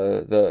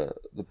 the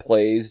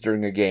plays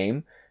during a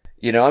game.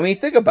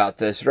 Think about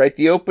this, right?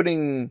 The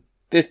opening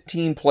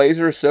 15 plays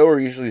or so are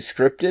usually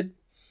scripted.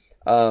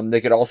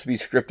 They could also be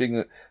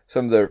scripting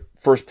some of the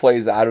first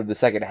plays out of the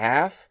second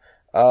half.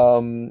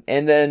 And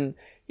then,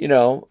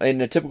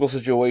 in a typical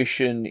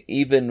situation,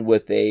 even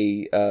with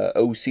a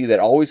OC that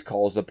always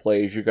calls the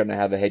plays, you're going to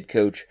have a head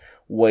coach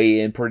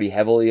weigh in pretty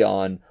heavily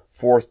on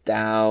fourth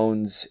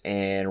downs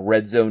and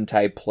red zone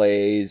type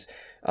plays,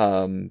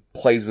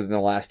 plays within the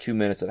last 2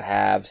 minutes of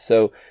halves.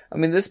 So,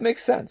 this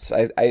makes sense.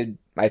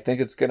 I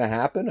think it's going to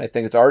happen. I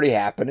think it's already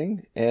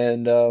happening.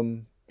 And,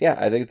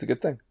 I think it's a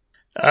good thing.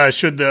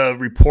 Should the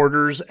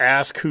reporters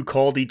ask who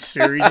called each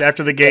series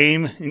after the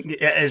game?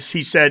 As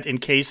he said, in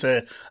case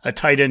a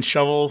tight end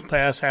shovel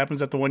pass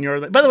happens at the 1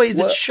 yard line. By the way, is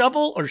it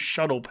shovel or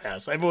shuttle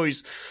pass? I've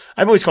always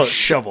called it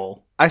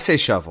shovel. I say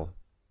shovel.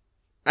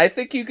 I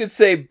think you could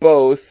say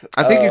both.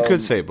 I think you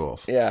could say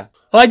both. Yeah.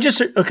 Well,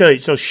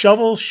 so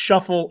shovel,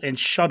 shuffle, and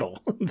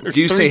shuttle.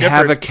 Do you say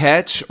have a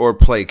catch or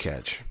play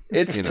catch?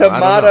 It's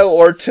tomato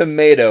or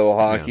tomato,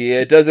 Honky.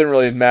 Yeah. It doesn't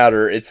really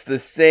matter. It's the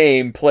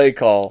same play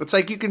call. It's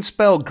like you can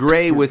spell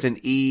gray with an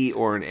E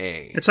or an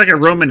A. It's like a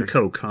rum and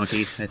Coke,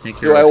 Honky. I think.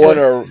 Do I want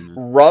a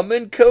rum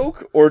and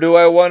Coke or do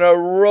I want a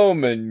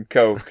Roman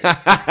Coke?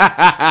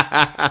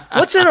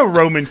 What's in a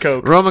Roman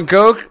Coke? Roman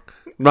Coke?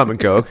 Rum and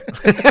Coke.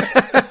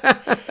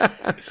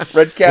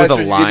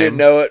 Redcasters, you didn't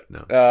know it.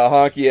 No.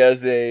 Honky,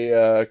 as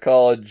a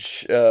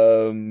college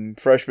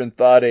freshman,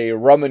 thought a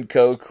rum and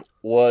Coke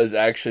was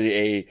actually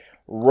a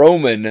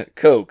Roman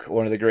Coke,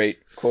 one of the great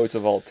quotes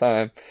of all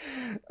time.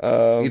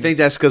 You think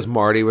that's because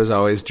Marty was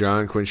always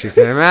drunk when she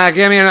said,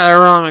 give me another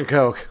Roman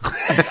Coke.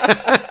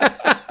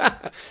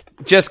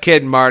 Just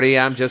kidding, Marty.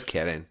 I'm just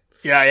kidding.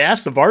 Yeah, I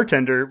asked the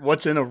bartender,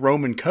 what's in a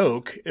Roman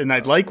Coke? And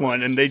I'd like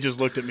one, and they just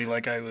looked at me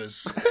like I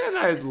was... and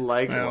I'd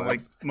like one.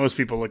 Like most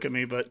people look at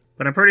me, but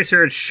I'm pretty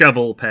sure it's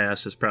shovel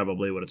pass is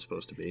probably what it's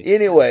supposed to be.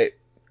 Anyway,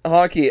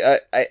 Honky,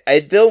 I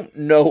don't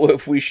know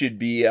if we should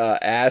be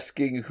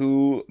asking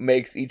who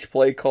makes each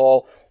play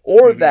call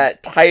or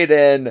that tight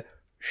end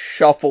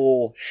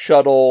shuffle,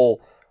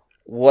 shuttle,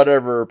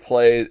 whatever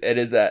play it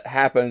is that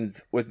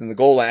happens within the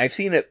goal line. I've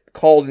seen it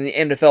called in the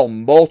NFL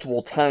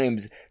multiple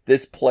times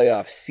this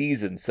playoff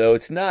season. So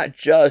it's not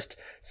just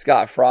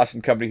Scott Frost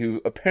and company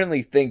who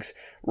apparently thinks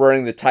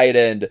running the tight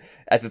end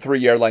at the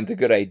 3-yard line is a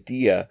good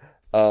idea.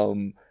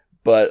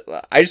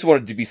 But I just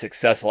wanted to be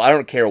successful. I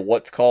don't care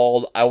what's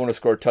called. I want to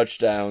score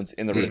touchdowns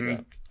in the red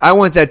zone. I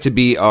want that to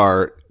be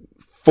our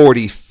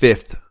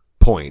 45th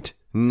point,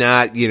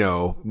 not,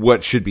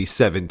 what should be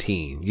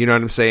 17. You know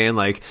what I'm saying?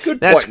 Like,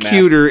 that's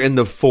cuter in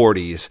the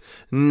 40s,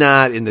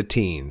 not in the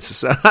teens.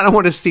 So I don't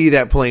want to see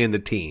that play in the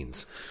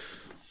teens.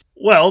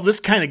 Well, this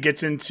kind of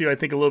gets into, I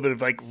think, a little bit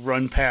of like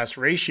run-pass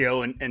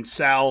ratio, and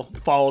Sal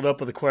followed up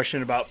with a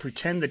question about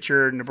pretend that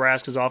you're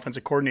Nebraska's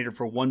offensive coordinator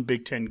for one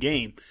Big Ten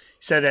game.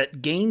 He said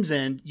at game's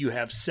end, you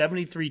have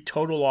 73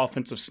 total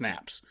offensive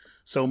snaps.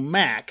 So,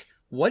 Mac,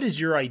 what is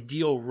your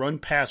ideal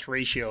run-pass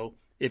ratio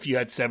if you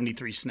had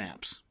 73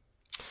 snaps?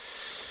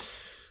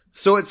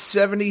 So at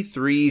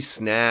 73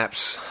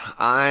 snaps,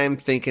 I'm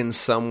thinking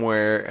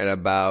somewhere at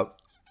about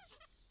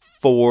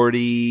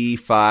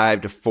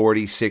 45 to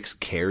 46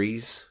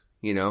 carries.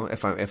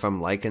 If I'm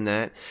liking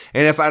that.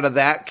 And if out of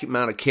that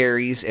amount of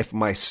carries, if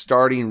my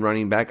starting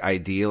running back,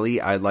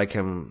 ideally, I'd like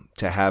him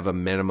to have a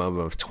minimum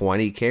of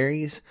 20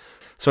 carries.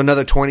 So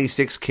another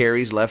 26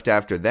 carries left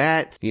after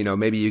that.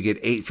 Maybe you get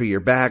 8 for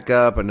your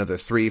backup, another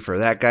 3 for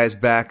that guy's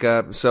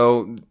backup.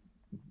 So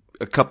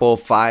a couple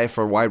 5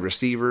 for wide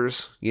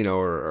receivers,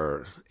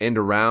 or end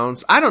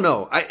arounds. I don't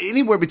know.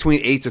 Anywhere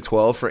between 8 to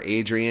 12 for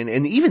Adrian.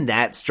 And even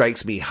that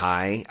strikes me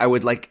high. I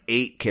would like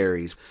 8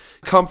 carries.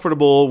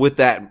 Comfortable with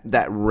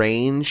that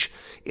range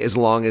as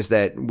long as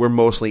that we're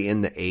mostly in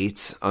the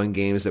 8s on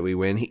games that we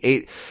win.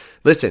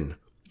 Listen,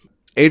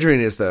 Adrian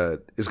is going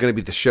to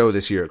be the show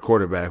this year at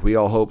quarterback. We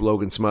all hope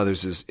Logan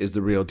Smothers is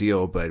the real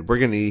deal, but we're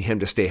going to need him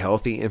to stay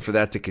healthy, and for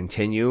that to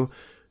continue,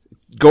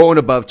 going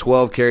above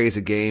 12 carries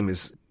a game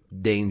is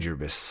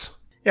dangerous.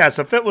 Yeah,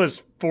 so if it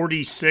was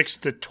 46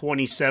 to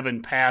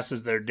 27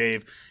 passes there,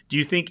 Dave, do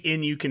you think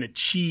you can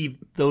achieve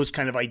those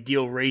kind of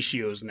ideal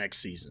ratios next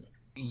season?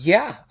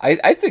 Yeah,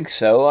 I think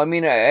so.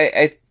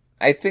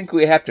 I think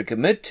we have to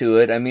commit to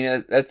it.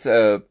 That's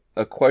a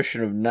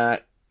question of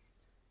not...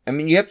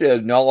 you have to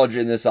acknowledge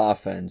in this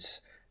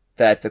offense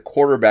that the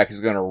quarterback is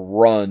going to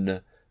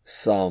run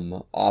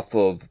some off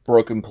of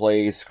broken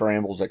plays,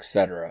 scrambles,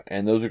 etc.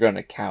 And those are going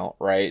to count,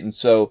 right? And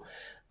so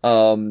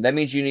that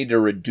means you need to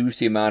reduce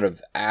the amount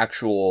of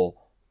actual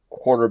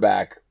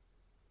quarterback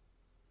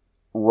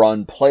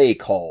run play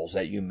calls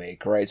that you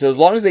make, right? So as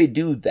long as they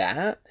do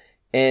that,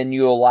 and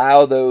you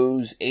allow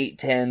those 8,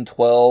 10,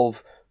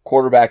 12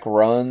 quarterback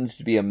runs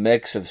to be a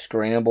mix of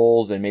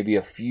scrambles and maybe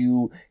a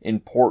few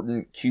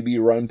important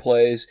QB run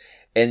plays,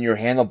 and you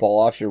hand the ball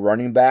off your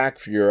running back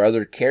for your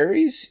other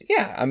carries,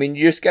 yeah, I mean,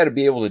 you just got to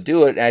be able to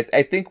do it. And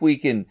I think we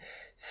can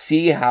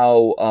see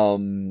how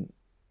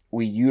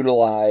we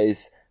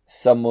utilize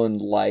someone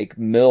like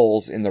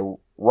Mills in the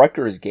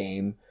Rutgers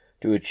game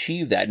to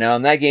achieve that. Now,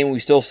 in that game, we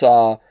still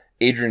saw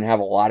Adrian have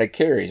a lot of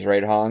carries,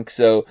 right, Honk?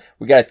 So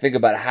we got to think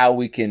about how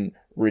we can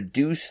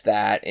reduce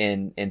that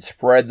and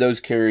spread those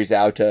carries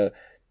out to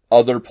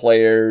other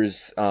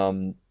players,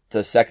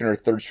 the second or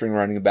third string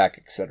running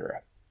back,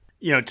 etc.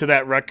 To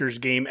that Rutgers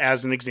game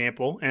as an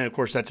example, and of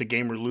course that's a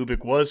game where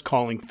Lubick was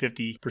calling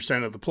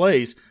 50% of the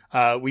plays,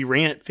 we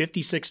ran it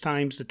 56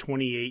 times to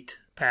 28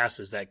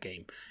 passes that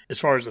game. As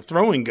far as the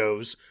throwing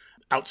goes,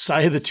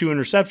 outside of the 2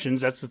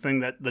 interceptions, that's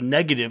the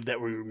negative that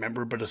we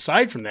remember. But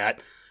aside from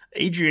that,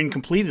 Adrian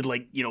completed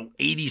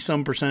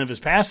 80-some% of his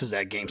passes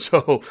that game.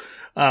 So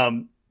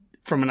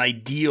from an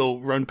ideal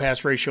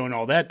run-pass ratio and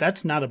all that,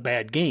 that's not a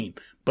bad game.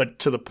 But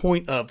to the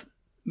point of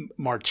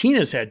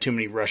Martinez had too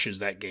many rushes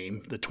that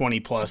game, the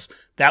 20-plus,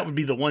 that would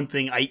be the one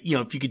thing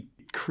if you could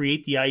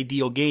create the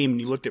ideal game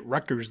and you looked at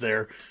Rutgers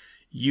there,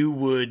 you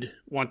would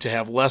want to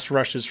have less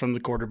rushes from the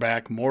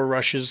quarterback, more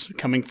rushes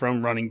coming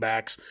from running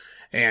backs,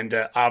 and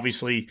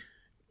obviously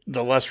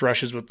the less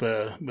rushes with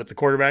the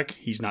quarterback.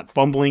 He's not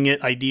fumbling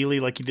it ideally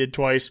like he did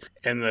twice,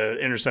 and the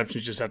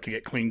interceptions just have to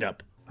get cleaned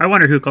up. I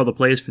wonder who called the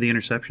plays for the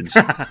interceptions.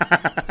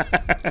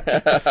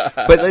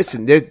 But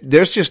listen,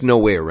 there's just no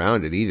way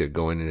around it either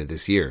going into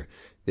this year.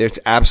 There's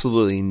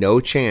absolutely no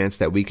chance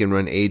that we can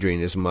run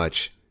Adrian as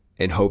much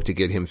and hope to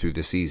get him through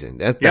the season.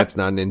 That's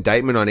not an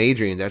indictment on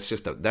Adrian. That's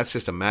just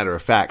a matter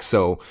of fact.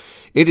 So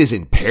it is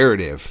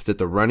imperative that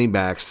the running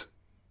backs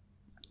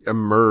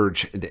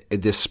emerge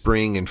this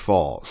spring and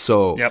fall.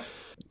 So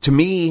to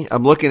me,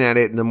 I'm looking at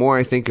it, and the more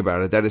I think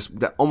about it, that is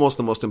almost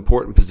the most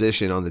important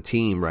position on the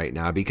team right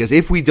now. Because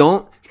if we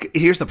don't,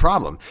 here's the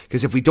problem.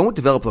 Because if we don't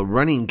develop a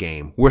running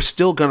game, we're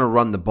still going to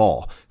run the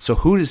ball. So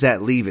who does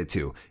that leave it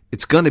to?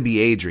 It's going to be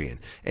Adrian.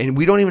 And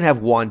we don't even have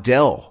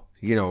Wan'Dale,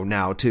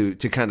 now to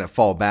kind of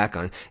fall back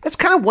on. That's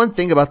kind of one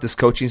thing about this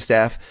coaching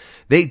staff.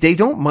 They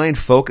don't mind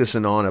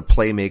focusing on a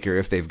playmaker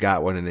if they've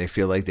got one and they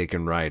feel like they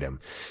can ride him.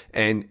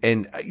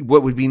 And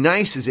what would be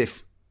nice is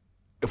if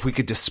we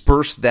could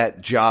disperse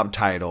that job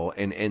title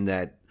and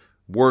that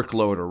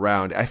workload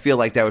around, I feel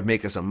like that would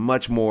make us a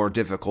much more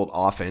difficult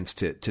offense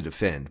to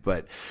defend.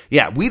 But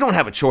yeah, we don't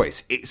have a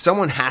choice.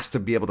 Someone has to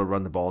be able to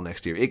run the ball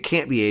next year. It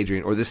can't be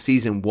Adrian or this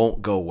season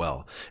won't go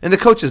well. And the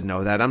coaches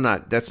know that.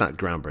 That's not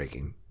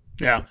groundbreaking.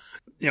 Yeah.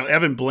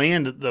 Evan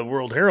Bland, the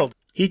World Herald,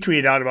 he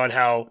tweeted out about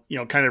how,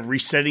 kind of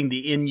resetting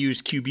the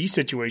in-use QB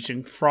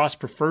situation. Frost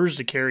prefers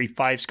to carry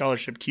 5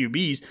 scholarship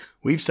QBs.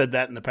 We've said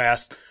that in the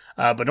past,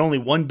 but only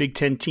one Big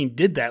Ten team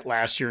did that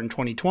last year in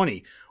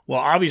 2020. Well,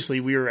 obviously,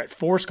 we were at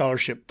 4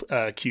 scholarship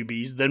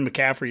QBs. Then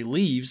McCaffrey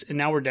leaves, and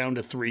now we're down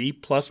to 3,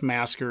 plus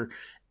Masker,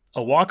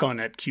 a walk-on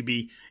at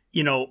QB.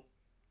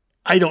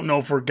 I don't know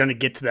if we're going to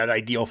get to that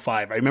ideal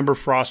 5. I remember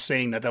Frost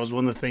saying that was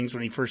one of the things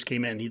when he first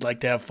came in. He'd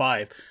like to have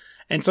 5.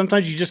 And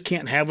sometimes you just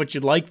can't have what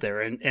you'd like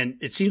there. And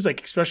it seems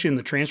like, especially in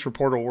the transfer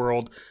portal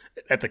world,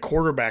 at the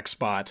quarterback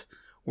spot,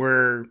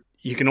 where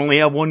you can only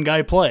have one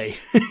guy play,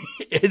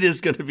 it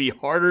is going to be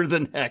harder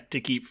than heck to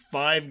keep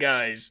 5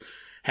 guys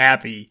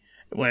happy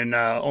when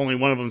only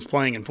one of them's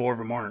playing and 4 of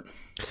them aren't.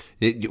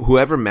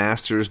 Whoever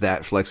masters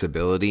that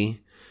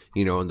flexibility,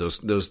 in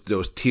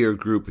those tier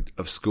group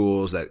of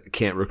schools that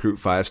can't recruit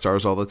 5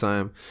 stars all the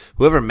time,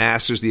 whoever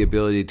masters the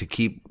ability to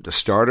keep the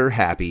starter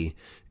happy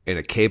and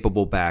a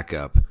capable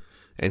backup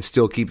and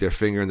still keep their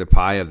finger in the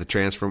pie of the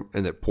transfer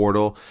and the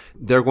portal,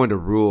 they're going to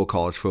rule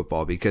college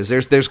football, because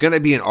there's going to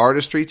be an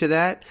artistry to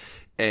that,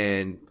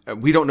 and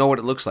we don't know what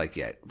it looks like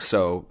yet.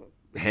 So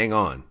hang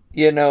on.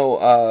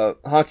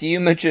 Honky, you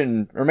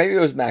mentioned, or maybe it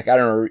was Mac, I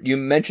don't know, you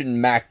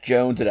mentioned Mac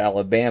Jones at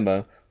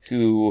Alabama,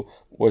 who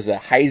was a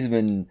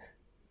Heisman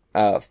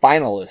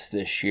finalist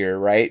this year,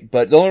 right?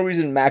 But the only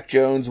reason Mac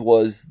Jones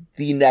was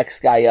the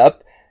next guy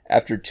up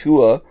after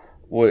Tua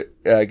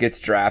gets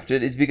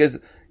drafted is because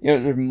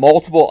there's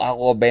multiple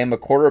Alabama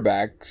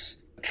quarterbacks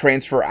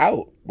transfer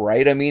out,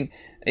 right? I mean,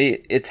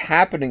 it's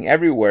happening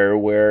everywhere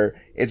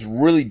where it's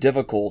really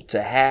difficult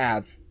to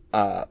have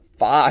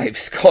 5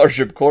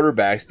 scholarship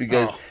quarterbacks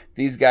because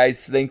these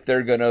guys think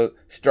they're going to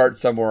start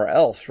somewhere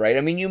else, right?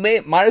 I mean, you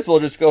might as well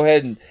just go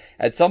ahead and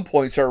at some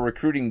point start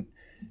recruiting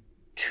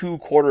 2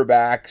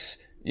 quarterbacks,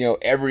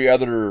 every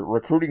other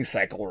recruiting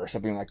cycle or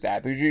something like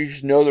that, because you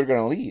just know they're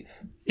going to leave.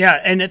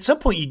 Yeah, and at some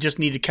point you just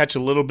need to catch a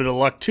little bit of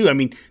luck too. I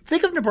mean,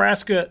 think of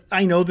Nebraska.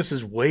 I know this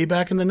is way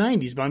back in the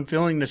 90s, but I'm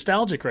feeling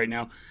nostalgic right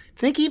now.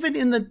 Think even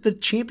in the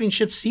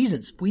championship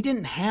seasons, we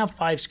didn't have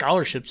 5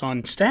 scholarships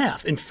on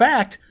staff. In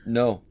fact,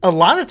 no. A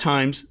lot of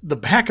times the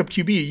backup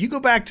QB, you go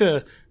back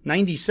to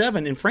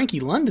 97 and Frankie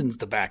London's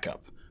the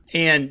backup.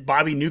 And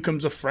Bobby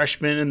Newcomb's a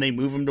freshman, and they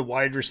move him to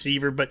wide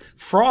receiver. But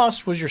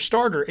Frost was your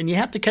starter, and you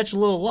have to catch a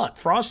little luck.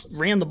 Frost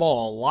ran the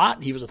ball a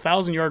lot. He was a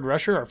 1,000-yard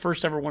rusher, our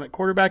first ever one at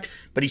quarterback,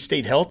 but he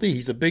stayed healthy.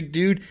 He's a big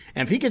dude.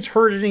 And if he gets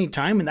hurt at any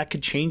time, and that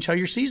could change how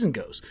your season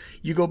goes.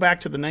 You go back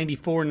to the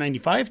 94 and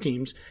 95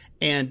 teams,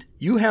 and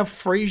you have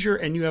Frazier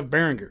and you have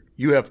Behringer.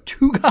 You have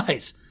two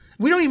guys.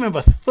 We don't even have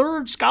a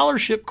third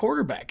scholarship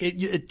quarterback.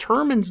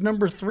 Turman's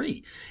number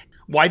 3.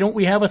 Why don't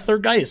we have a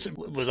third guy?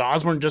 Was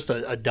Osborne just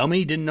a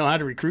dummy, didn't know how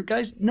to recruit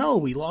guys? No,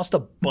 we lost a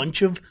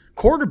bunch of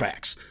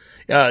quarterbacks.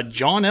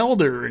 John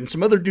Elder and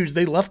some other dudes,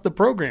 they left the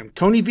program.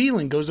 Tony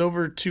Veland goes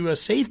over to a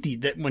safety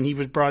that when he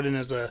was brought in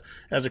as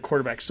a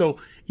quarterback. So,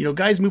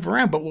 guys move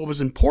around. But what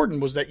was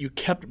important was that you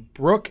kept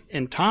Brooke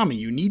and Tommy.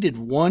 You needed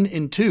 1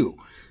 and 2.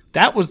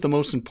 That was the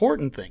most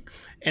important thing.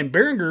 And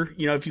Behringer,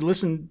 if you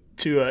listen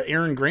to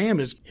Aaron Graham,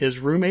 his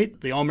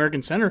roommate, the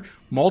All-American center,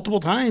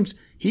 multiple times,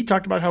 he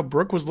talked about how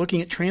Brooke was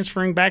looking at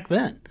transferring back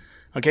then.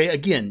 Okay,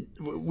 again,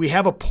 we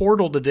have a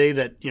portal today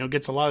that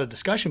gets a lot of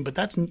discussion, but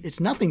it's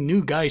nothing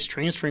new. Guys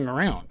transferring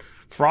around.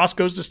 Frost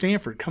goes to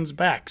Stanford, comes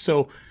back.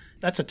 So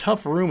that's a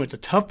tough room. It's a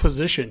tough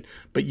position,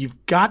 but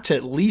you've got to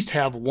at least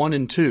have 1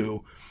 and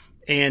 2,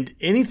 and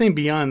anything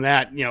beyond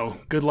that,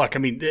 good luck. I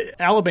mean,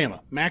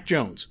 Alabama, Mac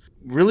Jones,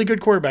 really good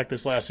quarterback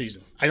this last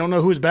season. I don't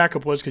know who his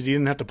backup was because he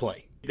didn't have to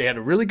play. They had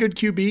a really good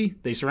QB.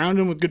 They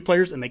surrounded him with good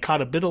players, and they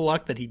caught a bit of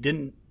luck that he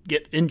didn't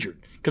get injured.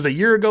 Because a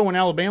year ago when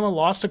Alabama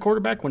lost a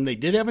quarterback, when they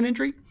did have an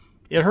injury,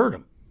 it hurt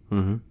him.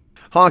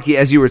 Mm-hmm. Honky,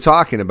 as you were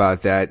talking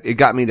about that, it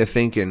got me to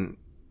thinking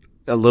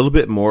a little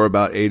bit more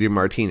about Adrian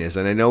Martinez.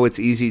 And I know it's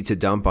easy to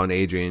dump on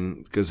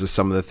Adrian because of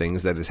some of the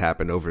things that has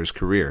happened over his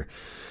career.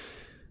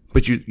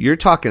 But you're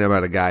talking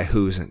about a guy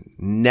who's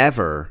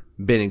never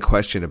been in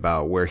question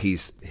about where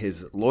his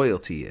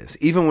loyalty is.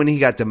 Even when he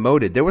got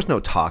demoted, there was no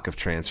talk of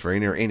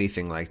transferring or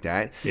anything like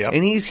that. Yep.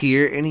 And he's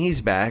here and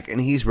he's back and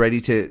he's ready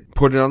to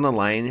put it on the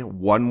line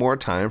one more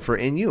time for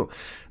NU.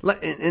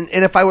 And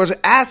if I was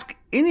to ask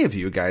any of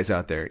you guys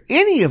out there,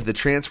 any of the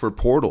transfer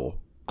portal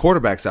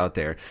quarterbacks out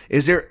there,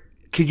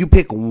 could you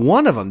pick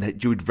one of them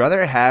that you would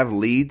rather have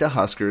lead the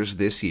Huskers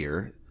this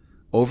year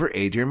over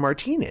Adrian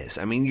Martinez?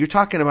 I mean, you're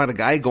talking about a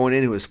guy going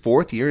into his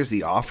 4th year as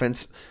the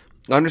offense,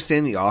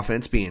 understanding the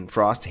offense, being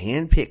Frost's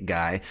hand-picked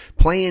guy,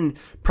 playing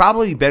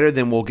probably better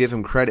than we'll give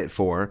him credit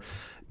for,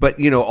 but,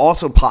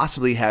 also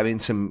possibly having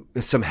some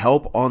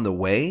help on the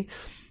way.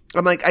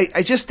 I'm like,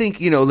 I just think,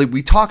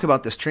 we talk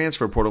about this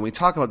transfer portal, we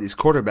talk about these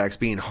quarterbacks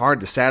being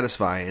hard to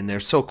satisfy, and they're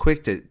so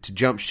quick to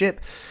jump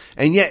ship,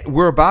 and yet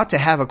we're about to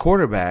have a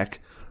quarterback,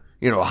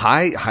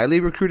 highly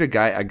recruited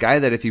guy, a guy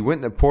that if he went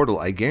in the portal,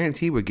 I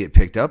guarantee would get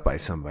picked up by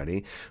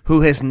somebody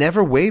who has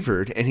never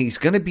wavered, and he's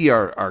going to be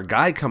our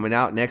guy coming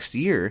out next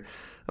year.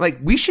 Like,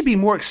 we should be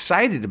more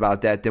excited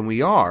about that than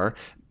we are.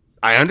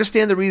 I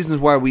understand the reasons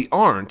why we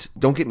aren't,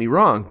 don't get me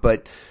wrong,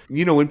 but,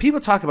 when people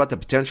talk about the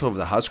potential of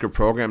the Husker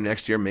program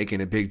next year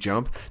making a big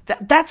jump,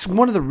 that's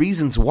one of the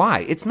reasons why.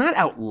 It's not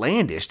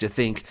outlandish to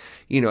think,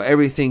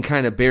 everything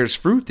kind of bears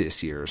fruit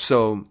this year.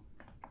 So,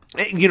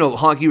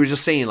 Honk, you were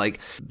just saying, like,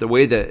 the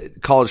way the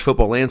college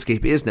football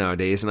landscape is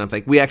nowadays, and I'm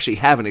like, we actually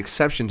have an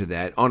exception to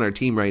that on our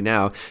team right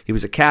now. He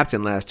was a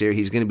captain last year.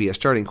 He's going to be a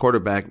starting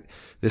quarterback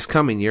this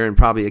coming year and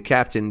probably a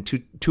captain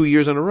two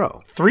years in a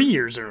row. 3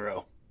 years in a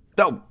row.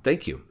 Oh,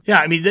 thank you. Yeah,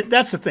 I mean,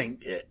 that's the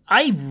thing.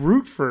 I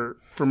root for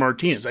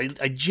Martinez. I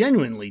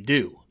genuinely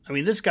do. I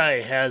mean, this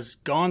guy has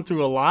gone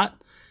through a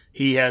lot.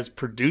 He has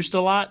produced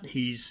a lot.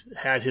 He's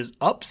had his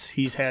ups.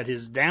 He's had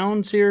his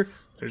downs here.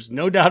 There's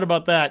no doubt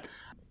about that.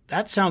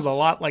 That sounds a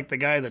lot like the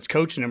guy that's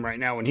coaching him right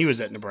now when he was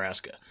at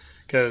Nebraska,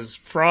 because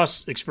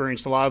Frost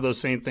experienced a lot of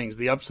those same things,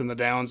 the ups and the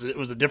downs. It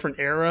was a different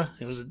era.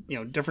 It was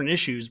different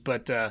issues,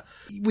 but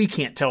we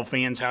can't tell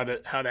fans how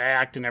to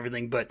act and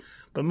everything. But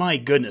my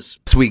goodness,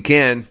 yes, we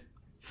can.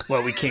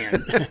 Well, we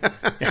can.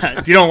 Yeah,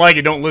 if you don't like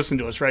it, don't listen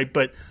to us, right?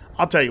 But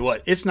I'll tell you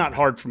what, it's not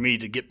hard for me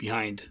to get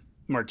behind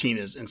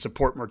Martinez and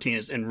support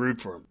Martinez and root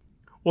for him.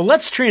 Well,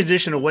 let's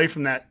transition away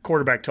from that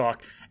quarterback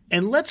talk.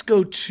 And let's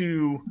go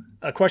to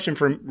a question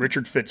from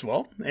Richard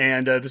Fitzwell.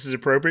 And this is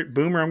appropriate.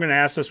 Boomer, I'm going to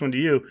ask this one to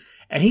you.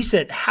 And he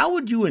said, how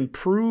would you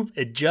improve,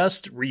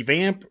 adjust,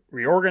 revamp,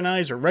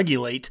 reorganize, or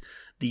regulate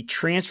the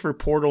transfer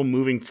portal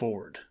moving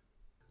forward?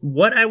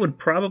 What I would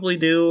probably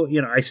do,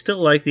 I still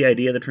like the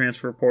idea of the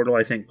transfer portal.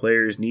 I think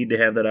players need to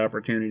have that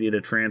opportunity to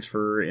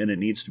transfer, and it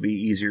needs to be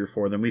easier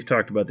for them. We've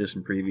talked about this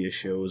in previous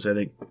shows. I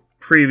think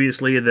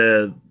previously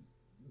the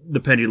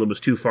pendulum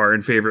was too far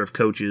in favor of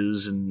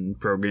coaches and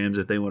programs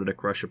that they wanted to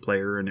crush a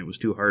player, and it was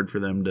too hard for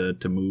them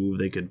to move.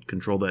 They could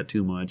control that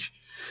too much.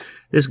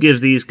 This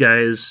gives these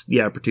guys the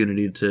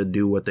opportunity to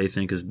do what they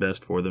think is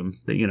best for them.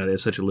 They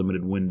have such a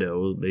limited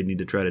window. They need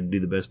to try to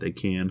do the best they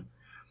can.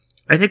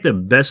 I think the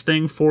best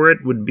thing for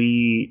it would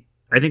be,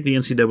 I think the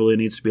NCAA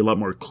needs to be a lot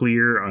more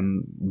clear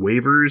on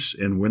waivers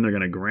and when they're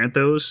going to grant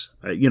those.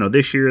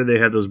 This year they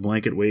had those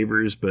blanket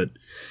waivers, but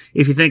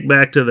if you think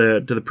back to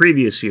the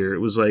previous year, it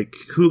was like,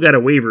 who got a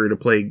waiver to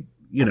play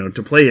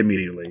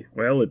immediately?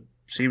 Well, it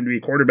seem to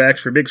be quarterbacks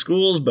for big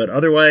schools, but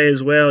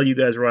otherwise, well, you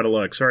guys are out of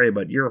luck. Sorry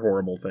about your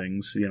horrible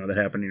things, that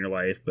happen in your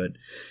life, but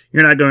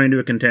you're not going to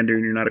a contender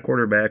and you're not a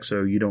quarterback,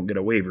 so you don't get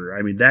a waiver.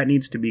 I mean, that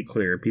needs to be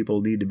clear.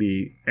 People need to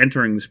be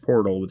entering this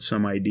portal with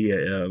some idea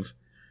of,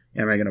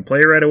 am I going to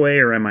play right away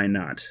or am I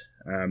not?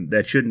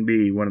 That shouldn't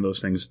be one of those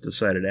things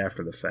decided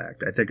after the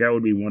fact. I think that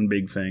would be one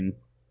big thing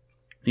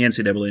the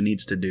NCAA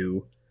needs to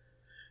do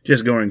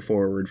just going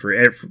forward for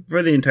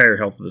the entire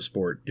health of the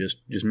sport.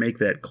 Just make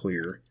that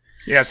clear.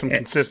 Yeah, some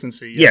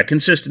consistency. Yeah,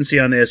 consistency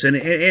on this, and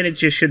it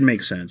just should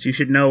make sense. You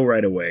should know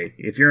right away,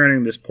 if you're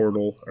entering this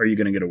portal, are you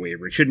going to get a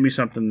waiver? It shouldn't be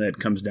something that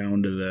comes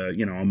down to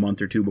a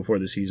month or two before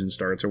the season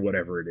starts or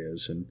whatever it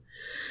is. And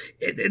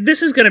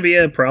this is going to be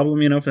a problem,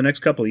 for the next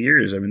couple of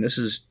years. I mean, this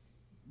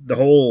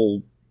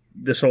whole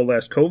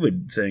last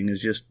COVID thing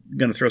is just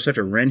going to throw such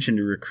a wrench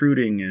into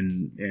recruiting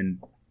and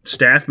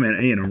staff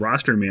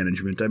roster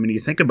management. I mean, you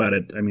think about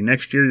it. I mean,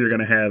 next year you're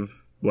going to have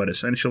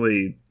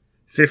essentially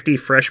 50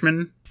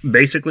 freshmen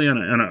basically on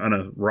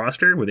a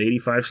roster with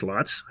 85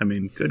 slots. I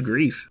mean, good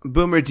grief.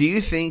 Boomer, do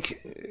you think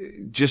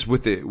just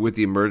with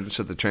the emergence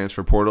of the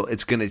transfer portal,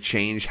 it's going to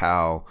change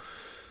how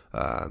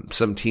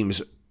some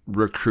teams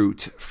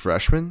recruit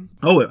freshmen?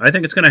 Oh, I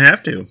think it's going to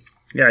have to.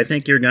 Yeah, I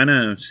think you're going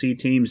to see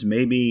teams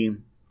maybe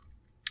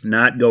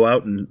not go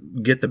out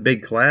and get the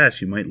big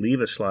class. You might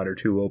leave a slot or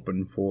two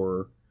open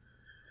for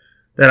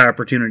that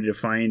opportunity to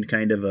find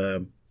kind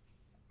of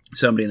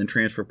somebody in the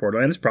transfer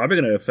portal. And it's probably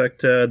going to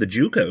affect the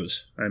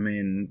JUCOs. I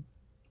mean,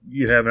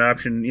 you have an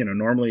option,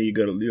 normally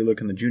you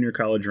look in the junior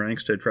college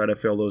ranks to try to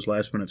fill those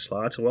last minute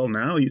slots. Well,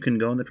 now you can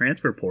go in the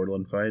transfer portal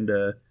and find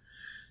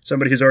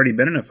somebody who's already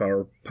been in a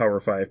Power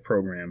 5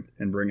 program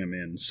and bring them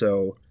in.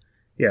 So,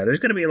 yeah, there's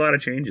going to be a lot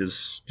of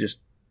changes just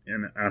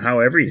on how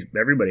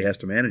everybody has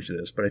to manage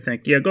this. But I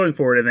think, going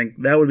forward, I think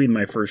that would be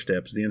my first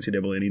step. The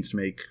NCAA needs to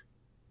make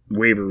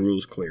waiver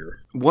rules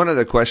clear. One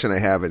other question I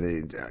have,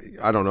 and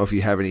I don't know if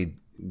you have any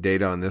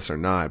data on this or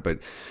not, but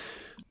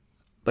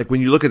like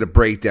when you look at a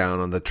breakdown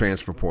on the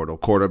transfer portal,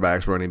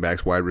 quarterbacks, running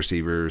backs, wide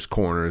receivers,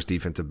 corners,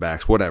 defensive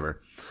backs, whatever,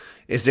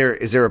 is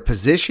there a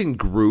position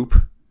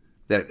group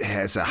that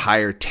has a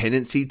higher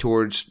tendency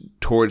towards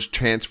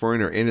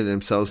transferring or into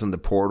themselves in the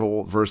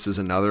portal versus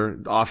another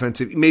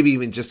offensive, maybe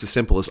even just as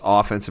simple as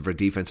offensive or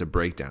defensive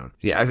breakdown?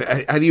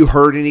 Yeah, have you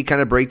heard any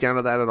kind of breakdown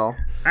of that at all?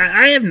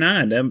 I have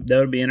not. That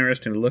would be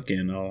interesting to look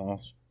in.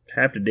 I'll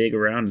have to dig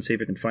around and see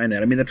if I can find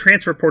that. I mean, the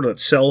transfer portal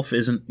itself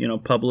isn't,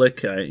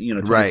 public.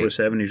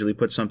 24/7 usually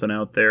puts something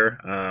out there.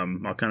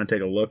 I'll kind of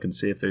take a look and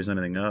see if there's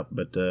anything up.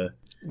 But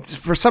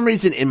for some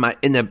reason, in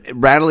the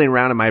rattling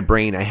around in my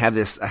brain, I had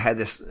this.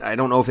 I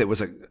don't know if it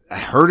was I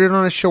heard it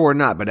on a show or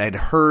not, but I'd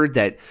heard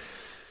that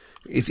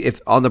if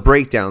on the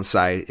breakdown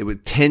side,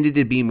 it tended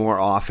to be more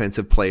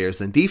offensive players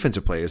than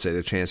defensive players that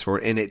had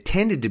transferred, and it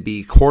tended to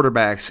be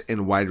quarterbacks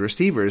and wide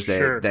receivers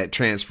that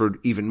transferred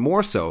even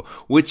more so,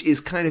 which is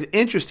kind of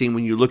interesting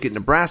when you look at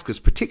Nebraska's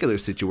particular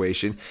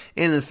situation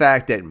and the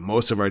fact that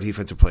most of our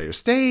defensive players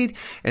stayed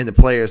and the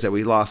players that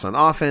we lost on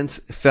offense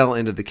fell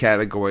into the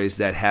categories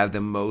that have the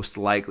most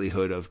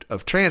likelihood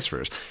of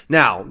transfers.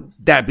 Now,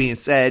 that being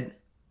said,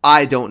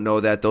 I don't know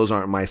that. Those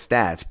aren't my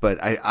stats,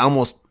 but I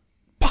almost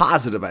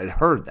positive I'd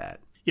heard that.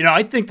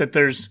 I think that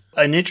there's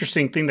an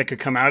interesting thing that could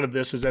come out of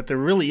this is that there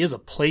really is a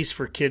place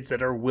for kids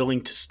that are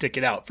willing to stick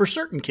it out, for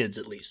certain kids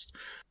at least.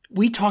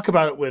 We talk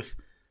about it with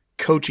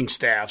coaching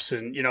staffs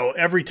and,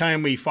 every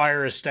time we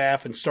fire a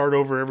staff and start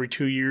over every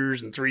 2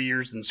 years and 3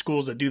 years in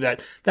schools that do that,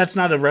 that's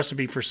not a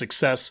recipe for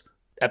success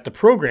at the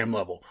program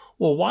level.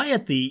 Well, why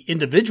at the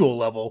individual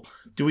level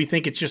do we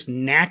think it's just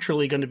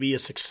naturally going to be a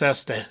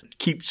success to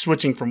keep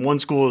switching from one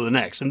school to the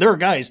next? And there are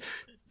guys,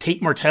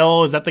 Tate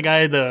Martell, is that the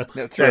guy?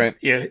 That's right.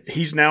 Yeah,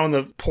 he's now in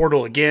the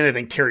portal again. I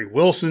think Terry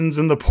Wilson's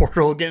in the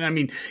portal again. I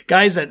mean,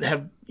 guys that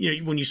have,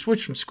 when you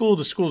switch from school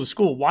to school to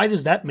school, why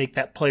does that make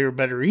that player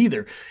better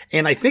either?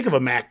 And I think of a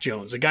Mac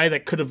Jones, a guy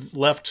that could have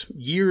left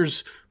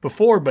years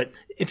before, but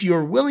if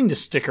you're willing to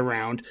stick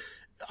around,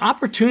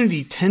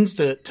 opportunity tends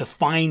to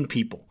find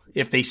people.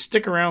 If they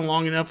stick around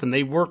long enough and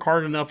they work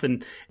hard enough,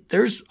 and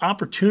there's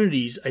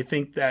opportunities, I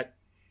think that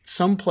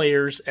some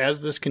players,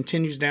 as this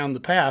continues down the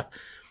path,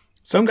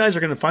 some guys are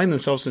going to find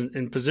themselves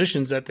in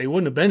positions that they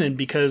wouldn't have been in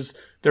because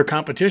their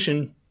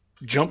competition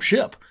jumped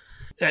ship.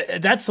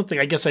 That's something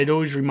I guess I'd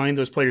always remind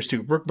those players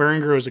too. Brooke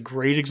Berringer is a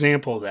great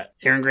example of that.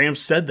 Aaron Graham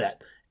said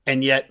that.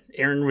 And yet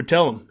Aaron would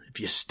tell him,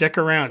 if you stick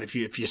around, if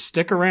you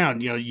stick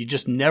around, you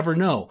just never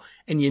know.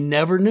 And you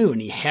never knew.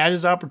 And he had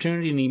his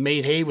opportunity and he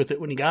made hay with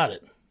it when he got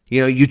it.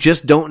 You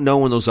just don't know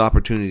when those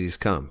opportunities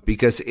come.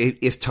 Because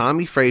if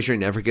Tommy Frazier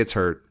never gets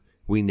hurt,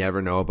 we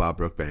never know about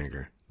Brooke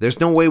Berringer. There's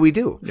no way we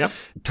do. Yep.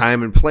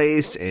 Time and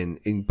place,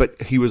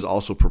 but he was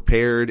also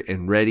prepared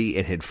and ready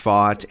and had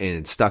fought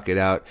and stuck it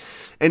out.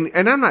 And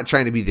I'm not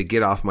trying to be the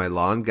get off my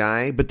lawn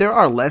guy, but there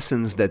are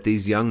lessons that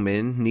these young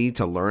men need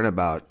to learn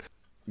about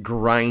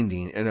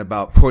grinding and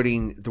about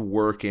putting the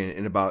work in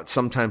and about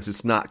sometimes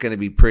it's not going to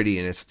be pretty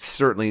and it's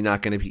certainly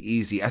not going to be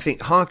easy. I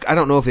think Honk, I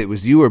don't know if it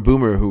was you or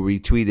Boomer who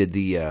retweeted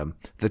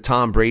the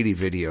Tom Brady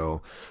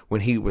video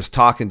when he was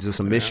talking to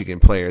some Michigan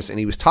players and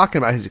he was talking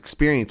about his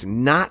experience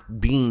not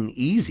being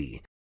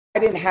easy. I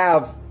didn't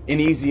have an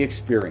easy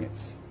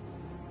experience.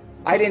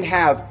 I didn't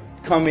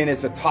come in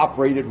as a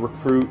top-rated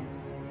recruit.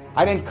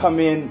 I didn't come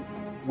in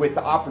with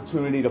the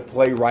opportunity to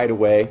play right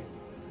away.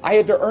 I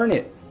had to earn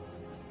it.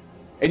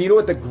 And you know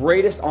what the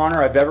greatest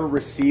honor I've ever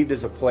received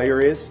as a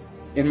player is?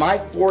 In my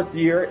 4th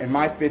year and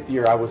my 5th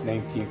year, I was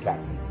named team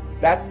captain.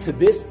 That, to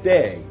this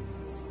day,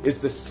 is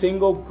the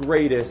single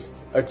greatest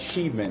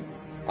achievement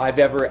I've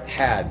ever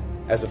had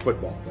as a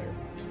football player.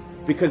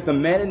 Because the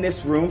men in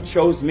this room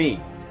chose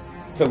me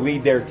to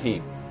lead their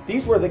team.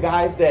 These were the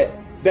guys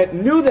that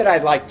knew that I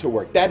liked to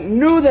work, that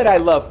knew that I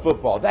loved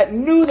football, that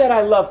knew that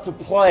I loved to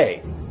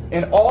play.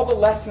 And all the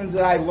lessons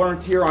that I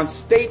learned here on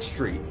State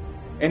Street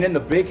and in the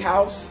big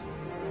house,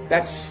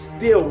 that's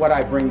still what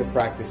I bring to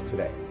practice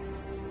today.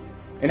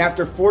 And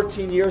after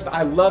 14 years,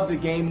 I love the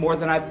game more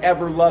than I've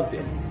ever loved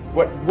it.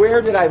 But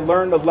where did I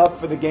learn the love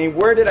for the game?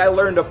 Where did I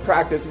learn to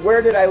practice?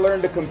 Where did I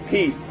learn to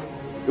compete?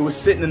 It was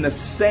sitting in the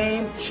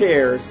same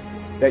chairs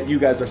that you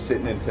guys are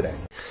sitting in today.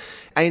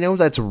 I know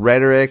that's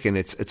rhetoric and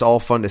it's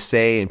all fun to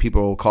say and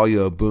people will call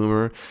you a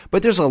boomer,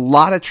 but there's a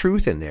lot of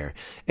truth in there.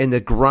 And the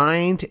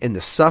grind and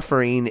the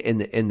suffering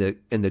and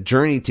the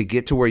journey to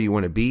get to where you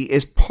want to be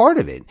is part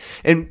of it.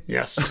 And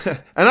yes. And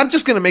I'm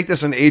just going to make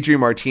this an Adrian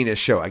Martinez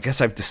show. I guess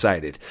I've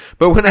decided.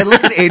 But when I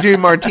look at Adrian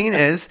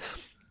Martinez,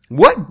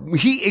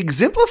 he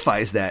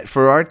exemplifies that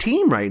for our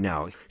team right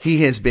now.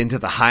 He has been to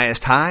the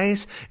highest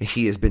highs.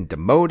 He has been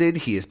demoted.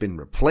 He has been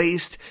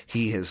replaced.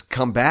 He has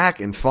come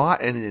back and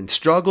fought and then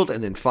struggled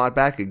and then fought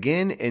back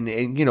again. And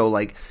you know,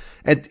 like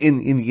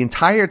in the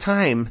entire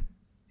time,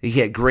 he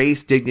had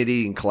grace,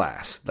 dignity, and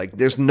class. Like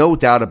there's no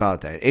doubt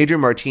about that.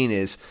 Adrian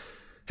Martinez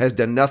has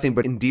done nothing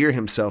but endear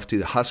himself to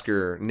the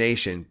Husker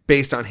Nation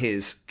based on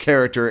his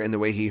character and the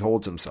way he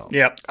holds himself.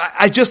 Yep.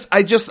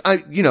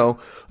 I you know,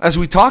 as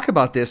we talk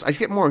about this, I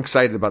get more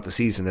excited about the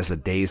season as the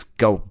days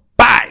go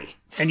by.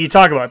 And you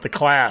talk about the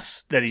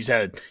class that he's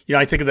had. You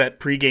know, I think of that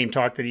pregame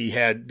talk that he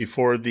had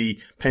before the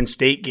Penn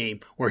State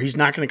game where he's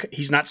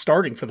not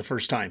starting for the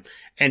first time.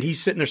 And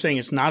he's sitting there saying,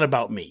 it's not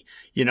about me.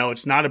 You know,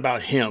 it's not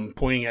about him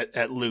pointing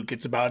at Luke.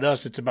 It's about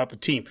us. It's about the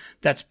team.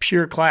 That's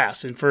pure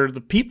class. And for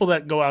the people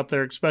that go out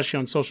there, especially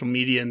on social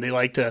media, and they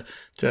like to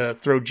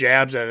throw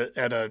jabs at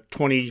a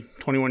 20,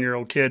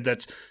 21-year-old kid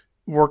that's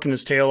working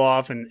his tail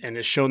off and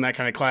has shown that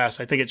kind of class,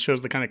 I think it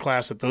shows the kind of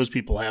class that those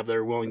people have that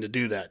are willing to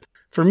do that.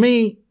 For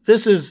me,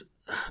 this is,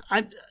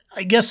 I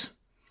guess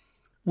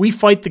we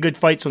fight the good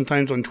fight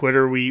sometimes on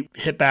Twitter. We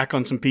hit back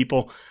on some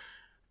people.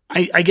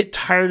 I get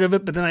tired of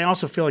it, but then I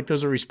also feel like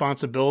there's a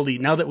responsibility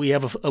now that we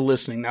have a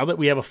listening, now that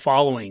we have a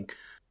following,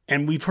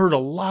 and we've heard a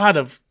lot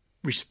of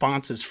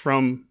responses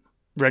from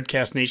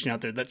Redcast Nation out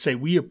there that say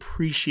we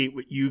appreciate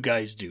what you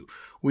guys do.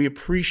 We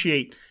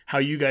appreciate how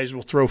you guys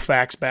will throw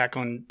facts back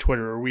on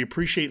Twitter, or we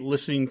appreciate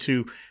listening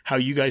to how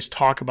you guys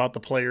talk about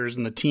the players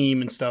and the team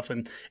and stuff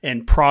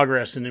and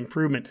progress and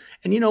improvement.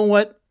 And you know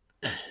what?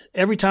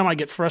 Every time I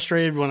get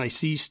frustrated when I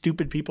see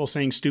stupid people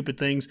saying stupid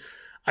things,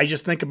 I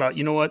just think about,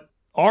 you know what?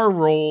 Our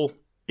role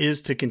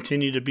is to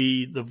continue to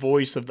be the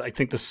voice of, I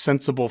think, the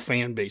sensible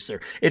fan base there.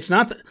 It's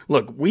not that,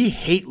 look, we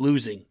hate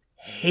losing.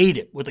 Hate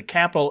it with a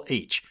capital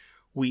H.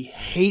 We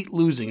hate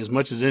losing as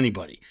much as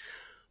anybody.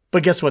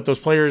 But guess what? Those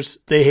players,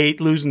 they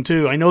hate losing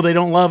too. I know they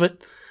don't love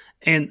it.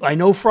 And I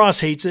know Frost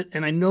hates it.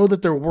 And I know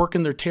that they're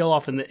working their tail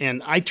off.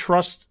 And I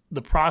trust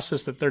the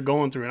process that they're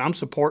going through. And I'm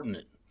supporting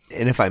it.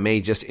 And if I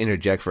may just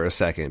interject for a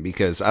second,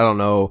 because I don't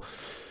know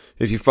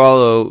if you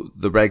follow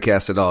the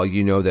Redcast at all,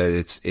 you know that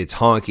it's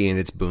Honky and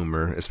it's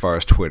Boomer as far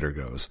as Twitter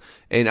goes.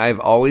 And I've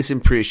always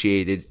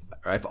appreciated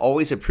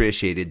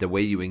the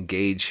way you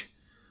engage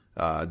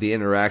the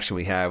interaction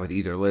we have with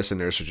either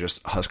listeners or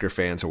just Husker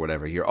fans or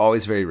whatever. You're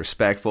always very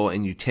respectful,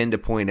 and you tend to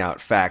point out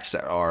facts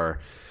that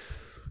are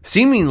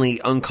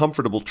seemingly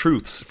uncomfortable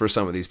truths for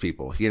some of these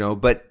people, you know,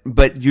 but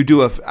you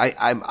do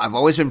I've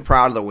always been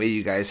proud of the way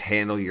you guys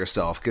handle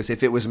yourself, because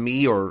if it was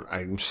me or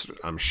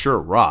I'm sure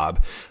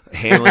Rob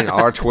handling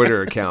our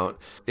Twitter account,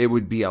 it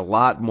would be a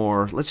lot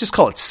more, let's just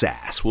call it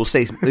sass. We'll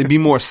say it'd be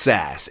more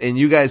sass, and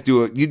you guys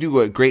do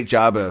a great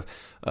job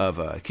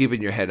of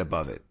keeping your head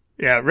above it.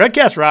 Yeah,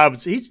 Redcast Rob,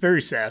 he's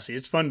very sassy.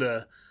 It's fun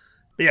to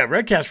yeah,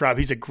 Redcast Rob,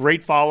 he's a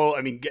great follow.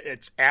 I mean,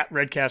 it's at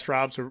Redcast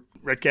Rob, so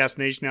Redcast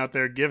Nation out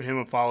there, give him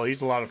a follow.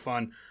 He's a lot of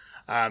fun.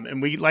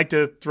 And we like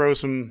to throw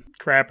some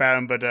crap at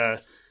him,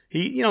 but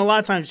he, you know, a lot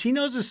of times he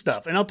knows his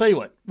stuff. And I'll tell you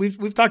what,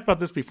 we've talked about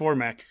this before,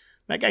 Mac.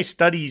 That guy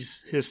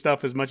studies his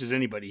stuff as much as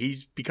anybody.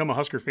 He's become a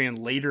Husker fan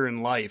later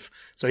in life,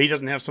 so he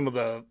doesn't have some of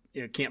the,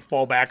 you know, can't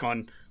fall back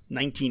on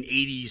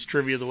 1980s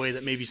trivia the way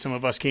that maybe some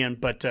of us can.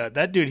 But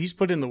that dude, he's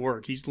put in the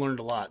work. He's learned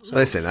a lot. So.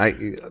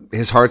 Listen,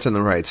 his heart's in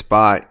the right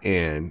spot,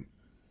 and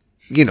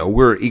you know,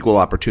 we're equal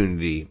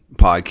opportunity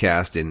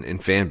podcast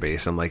and fan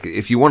base. I'm like,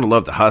 if you want to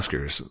love the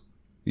Huskers,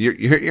 you're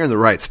in the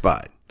right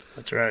spot.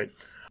 That's right.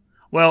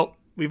 Well,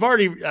 we've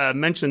already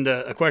mentioned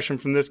a question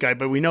from this guy,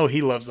 but we know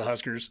he loves the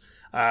Huskers.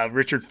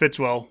 Richard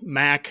Fitzwell.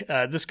 Mac,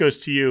 this goes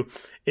to you.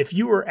 If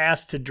you were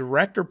asked to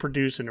direct or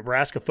produce a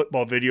Nebraska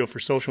football video for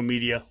social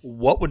media,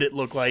 what would it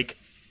look like?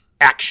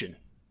 Action.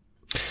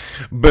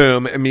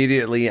 Boom.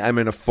 Immediately, I'm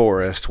in a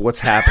forest. What's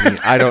happening?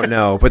 I don't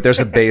know, but there's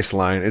a bass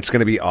line. It's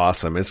going to be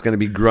awesome. It's going to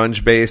be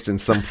grunge-based and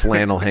some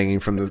flannel hanging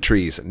from the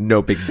trees.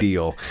 No big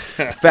deal.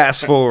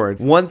 Fast forward.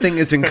 One thing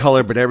is in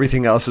color, but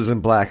everything else is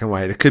in black and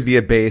white. It could be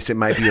a bass. It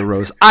might be a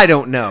rose. I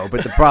don't know,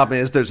 but the problem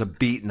is there's a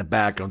beat in the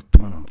background.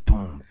 Boom,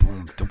 boom,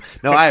 boom, boom.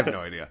 No, I have no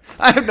idea.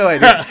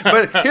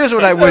 But here's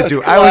what I would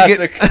do.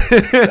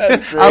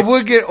 I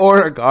would get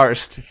Ora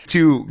Garst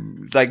to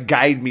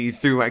guide me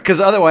through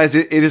because otherwise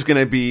it is going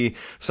to be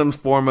some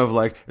form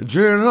of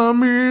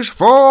Jeremy's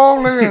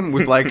falling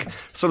with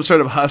some sort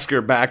of Husker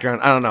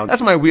background. I don't know.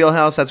 That's my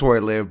wheelhouse. That's where I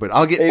live. But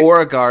I'll get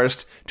Ora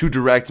Garst to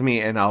direct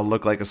me, and I'll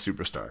look like a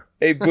superstar.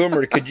 Hey,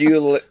 Boomer, could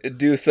you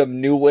do some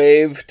new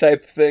wave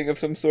type thing of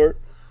some sort?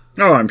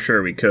 Oh, I'm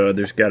sure we could.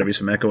 There's got to be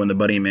some Echo in the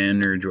Bunny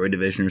Man or Joy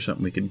Division or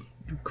something we could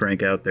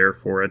crank out there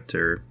for it.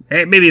 Or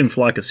maybe even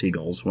Flock of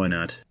Seagulls. Why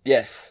not?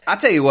 Yes. I'll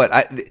tell you what.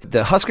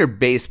 The Husker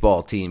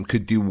baseball team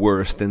could do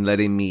worse than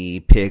letting me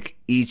pick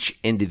each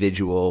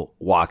individual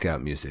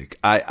walkout music.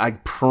 I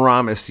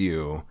promise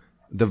you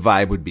the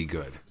vibe would be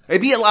good.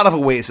 It'd be a lot of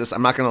Oasis.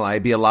 I'm not going to lie.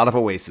 It'd be a lot of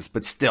Oasis,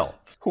 but still.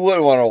 Who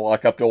wouldn't want to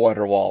walk up to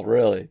Wonderwall,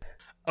 really?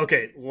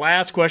 Okay,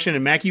 last question.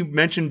 And Mac, you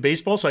mentioned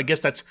baseball, so I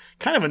guess that's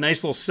kind of a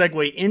nice little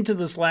segue into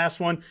this last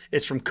one.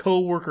 It's from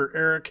coworker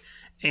Eric.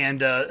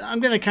 And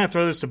I'm going to kind of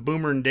throw this to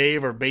Boomer and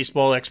Dave, our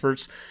baseball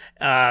experts.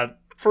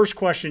 First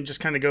question just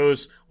kind of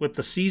goes, with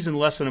the season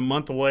less than a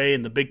month away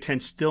and the Big Ten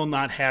still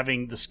not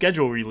having the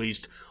schedule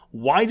released,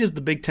 why does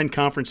the Big Ten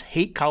Conference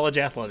hate college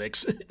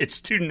athletics, its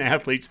student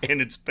athletes,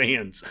 and its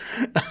fans?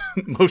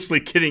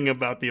 Mostly kidding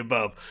about the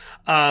above.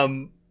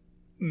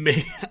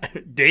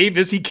 Dave,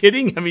 is he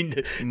kidding? I mean,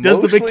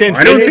 does the Big Ten?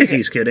 I don't think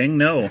he's kidding.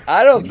 No,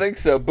 I don't think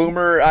so,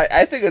 Boomer.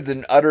 I think it's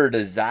an utter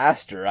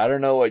disaster. I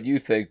don't know what you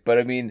think, but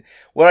I mean,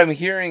 what I'm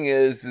hearing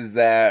is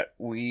that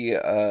we,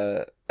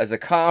 as a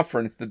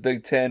conference, the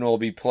Big Ten will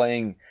be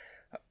playing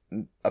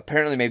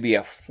apparently maybe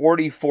a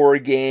 44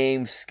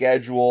 game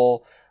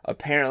schedule.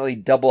 Apparently,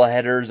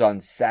 doubleheaders on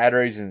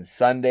Saturdays and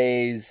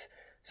Sundays,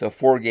 so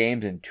 4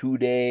 games in 2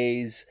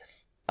 days.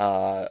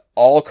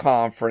 All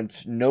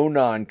conference, no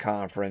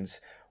non-conference.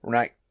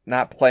 We're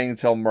not playing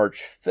until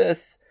March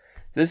 5th.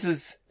 This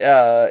is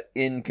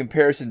in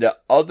comparison to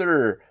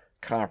other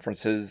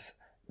conferences,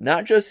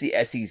 not just the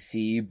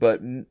SEC,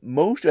 but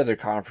most other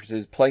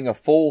conferences playing a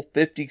full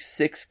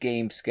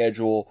 56-game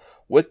schedule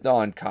with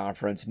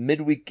non-conference,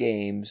 midweek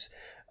games.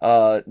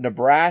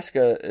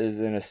 Nebraska is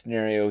in a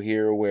scenario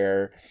here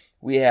where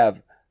we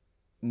have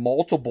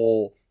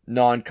multiple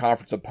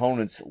non-conference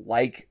opponents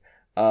like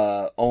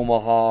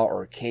Omaha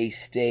or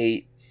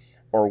K-State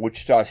or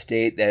Wichita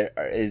State that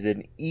is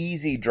an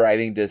easy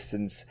driving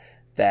distance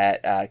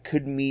that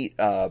could meet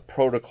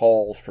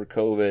protocols for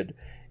COVID,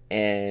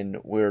 and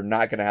we're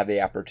not going to have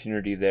the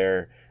opportunity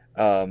there.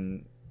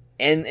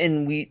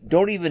 And we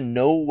don't even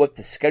know what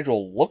the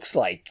schedule looks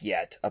like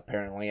yet,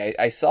 apparently.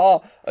 I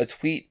saw a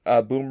tweet,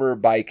 Boomer,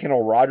 by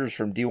Kendall Rogers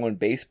from D1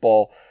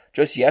 Baseball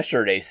just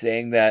yesterday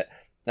saying that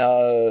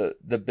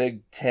the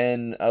Big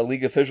Ten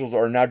league officials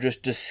are now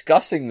just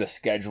discussing the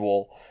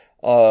schedule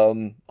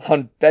on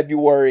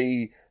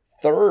February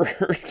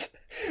 3rd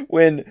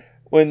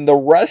when the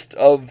rest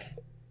of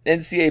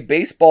NCAA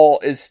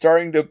baseball is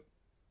starting to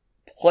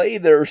play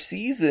their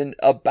season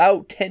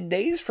about 10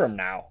 days from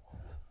now.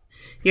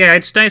 Yeah,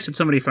 it's nice that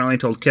somebody finally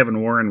told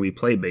Kevin Warren we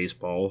play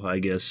baseball. I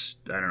guess,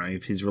 I don't know,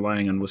 if he's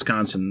relying on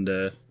Wisconsin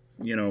to,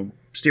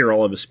 steer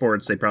all of his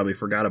sports, they probably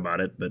forgot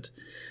about it. But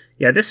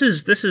yeah, this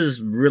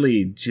is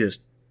really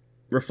just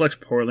reflects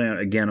poorly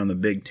again on the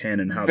Big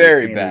Ten and how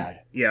very bad.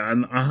 Yeah,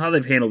 on how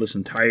they've handled this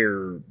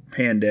entire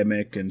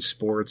pandemic and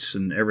sports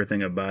and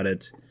everything about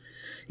it.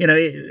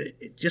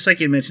 Just like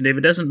you mentioned, Dave,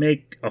 it doesn't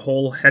make a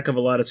whole heck of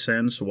a lot of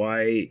sense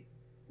why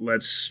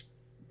let's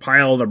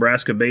pile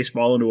Nebraska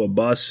baseball into a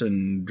bus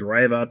and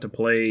drive out to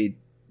play,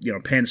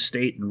 Penn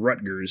State and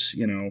Rutgers,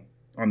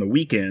 on the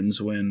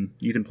weekends when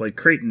you can play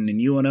Creighton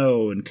and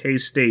UNO and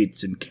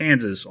K-State and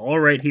Kansas all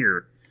right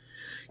here.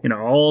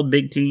 All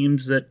big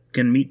teams that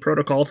can meet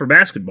protocol for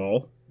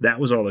basketball. That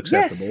was all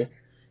acceptable. Yes.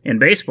 In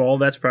baseball,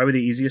 that's probably the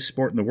easiest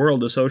sport in the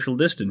world to social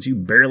distance. You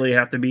barely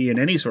have to be in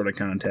any sort of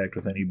contact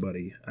with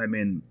anybody. I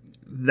mean,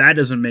 that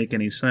doesn't make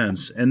any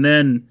sense. And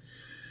then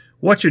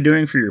what you're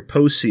doing for your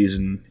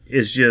postseason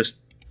is just,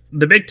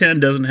 the Big Ten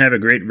doesn't have a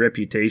great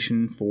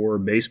reputation for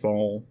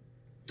baseball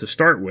to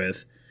start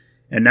with,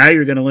 and now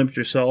you're going to limit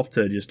yourself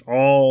to just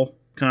all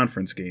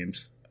conference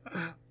games.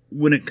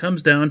 When it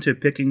comes down to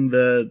picking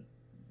the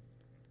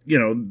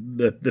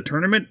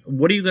tournament,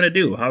 what are you going to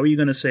do? How are you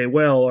going to say,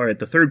 well, all right,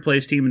 the third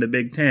place team in the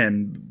Big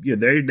Ten,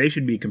 they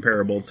should be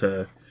comparable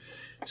to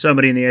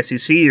somebody in the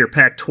SEC or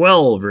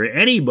Pac-12 or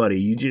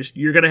anybody?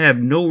 You're going to have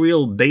no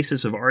real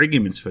basis of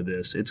arguments for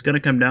this. It's going to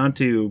come down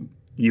to,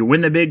 you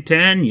win the Big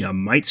Ten, you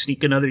might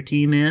sneak another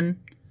team in.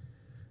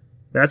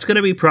 That's going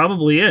to be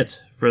probably it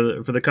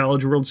for the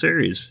College World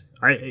Series.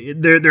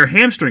 They're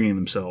hamstringing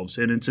themselves,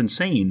 and it's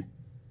insane.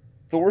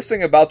 The worst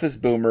thing about this,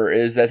 Boomer,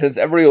 is that since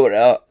everyone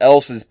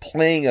else is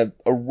playing a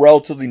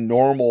relatively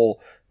normal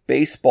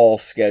baseball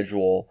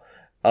schedule,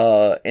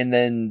 and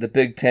then the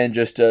Big Ten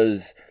just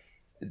does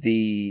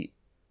the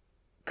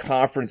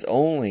conference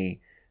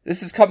only,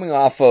 this is coming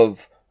off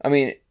of,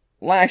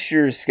 last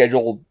year's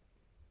schedule,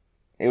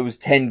 it was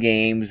 10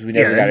 games. We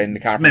never got into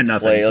conference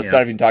play. Let's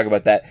not even talk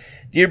about that.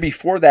 The year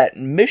before that,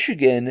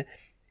 Michigan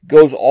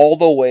goes all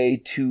the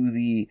way to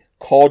the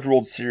College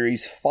World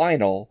Series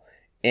final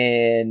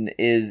and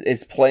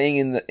is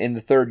playing in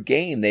the third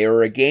game. They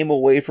are a game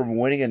away from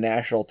winning a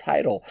national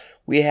title.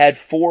 We had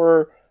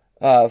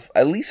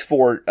at least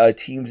four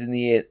teams in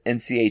the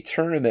NCAA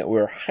tournament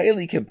were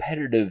highly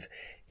competitive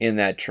in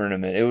that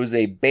tournament. It was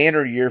a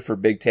banner year for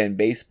Big Ten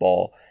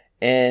baseball,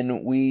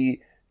 and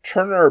we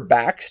turn our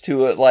backs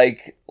to it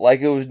like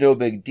it was no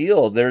big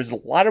deal. There's a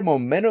lot of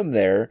momentum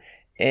there,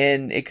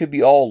 and it could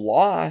be all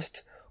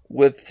lost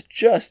with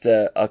just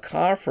a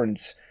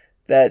conference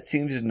that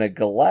seems to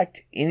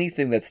neglect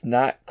anything that's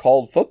not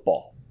called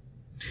football.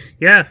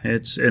 Yeah,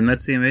 and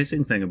that's the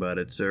amazing thing about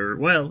it. So,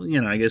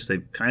 I guess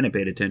they've kind of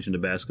paid attention to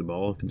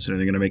basketball, considering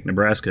they're going to make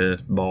Nebraska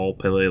ball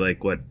play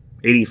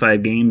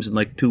 85 games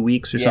in 2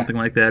 weeks or something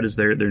like that is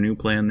their new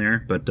plan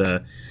there. But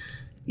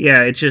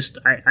it's just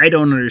I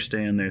don't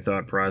understand their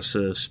thought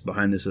process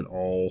behind this at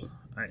all.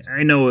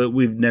 I know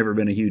we've never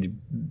been a huge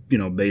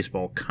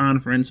baseball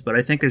conference, but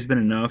I think there's been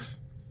enough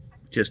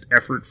just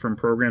effort from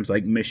programs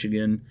like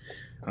Michigan.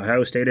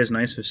 Ohio State has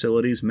nice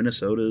facilities.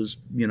 Minnesota's,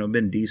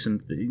 been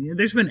decent.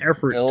 There's been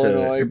effort.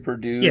 Illinois,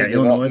 Purdue,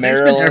 Illinois. Maryland,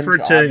 there's been effort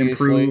to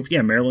obviously improve.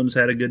 Yeah, Maryland's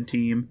had a good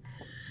team.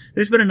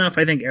 There's been enough,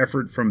 I think,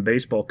 effort from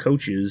baseball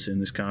coaches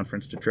in this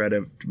conference to try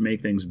to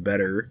make things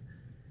better.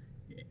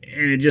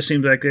 And it just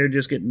seems like they're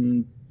just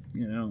getting,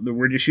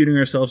 we're just shooting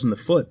ourselves in the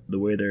foot the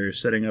way they're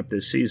setting up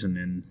this season.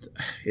 And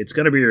it's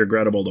going to be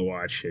regrettable to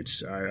watch.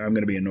 I'm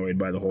going to be annoyed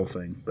by the whole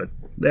thing. But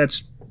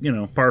that's,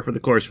 par for the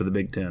course for the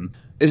Big Ten.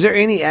 Is there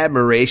any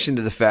admiration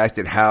to the fact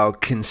that how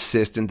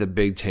consistent the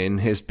Big Ten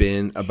has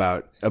been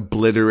about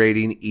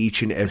obliterating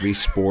each and every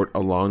sport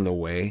along the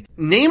way?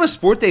 Name a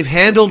sport they've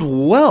handled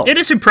well. It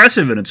is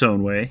impressive in its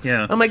own way,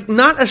 yeah. I'm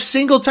not a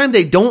single time.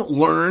 They don't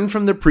learn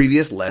from the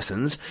previous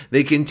lessons.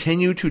 They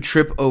continue to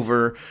trip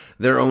over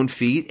their own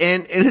feet.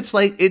 And it's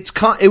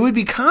it would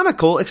be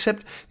comical,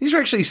 except these are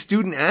actually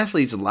student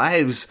athletes'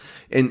 lives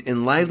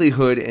and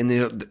livelihood.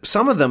 And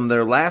some of them,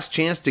 their last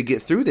chance to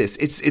get through this.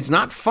 It's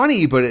not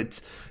funny, but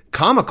it's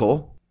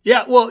comical.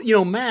 Yeah,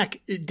 well, Mac,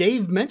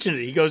 Dave mentioned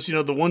it. He goes,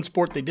 the one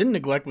sport they didn't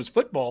neglect was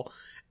football,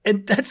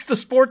 and that's the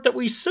sport that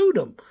we sued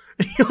them.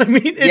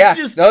 It's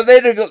just... No,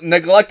 they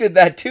neglected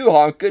that too,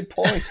 Honk. Good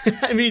point.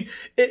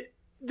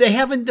 They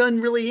haven't done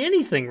really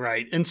anything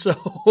right, and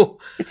so...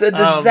 It's a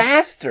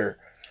disaster.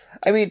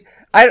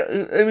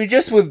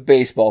 Just with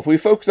baseball, if we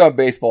focus on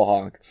baseball,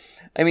 Honk,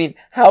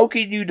 how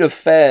can you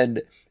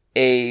defend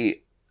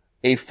a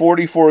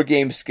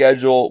 44-game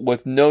schedule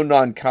with no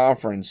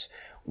non-conference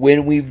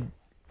when we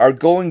are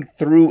going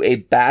through a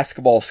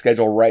basketball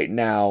schedule right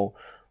now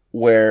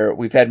where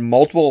we've had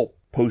multiple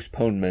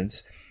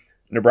postponements?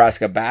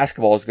 Nebraska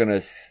basketball is going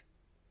to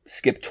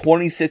skip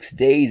 26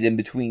 days in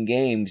between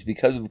games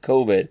because of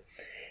COVID.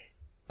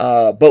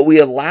 But we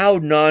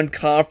allowed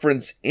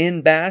non-conference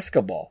in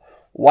basketball.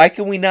 Why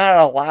can we not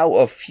allow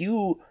a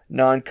few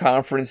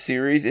non-conference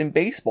series in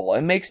baseball?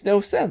 It makes no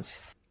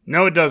sense.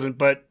 No, it doesn't.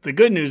 But the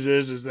good news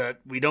is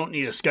that we don't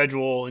need a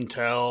schedule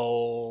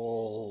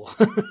until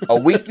a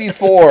week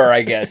before,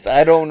 I guess.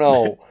 I don't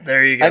know.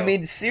 There you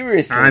go.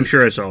 Seriously. I'm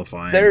sure it's all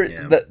fine.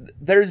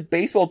 There's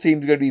baseball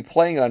teams going to be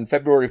playing on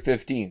February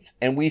 15th,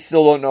 and we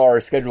still don't know our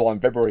schedule on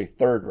February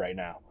 3rd right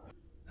now.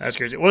 That's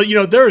crazy. Well,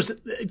 there's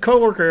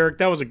coworker Eric.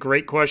 That was a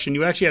great question.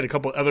 You actually had a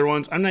couple other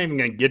ones. I'm not even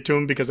going to get to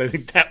them because I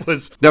think that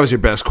was your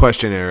best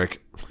question,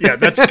 Eric. Yeah,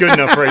 that's good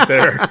enough right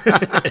there.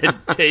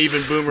 Dave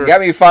and Boomer you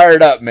got me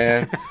fired up,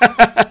 man.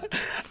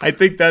 I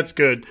think that's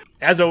good.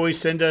 As always,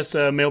 send us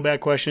mailbag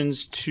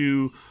questions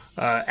to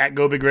at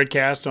Go Big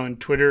Redcast on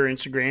Twitter,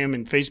 Instagram,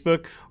 and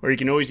Facebook, or you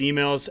can always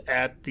email us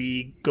at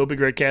the Go Big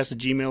Redcast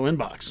 @gmail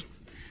inbox.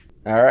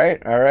 All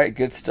right,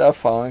 good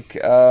stuff, Honk.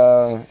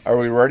 Are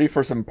we ready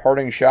for some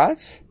parting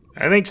shots?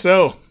 I think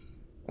so.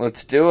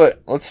 Let's do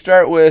it. Let's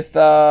start with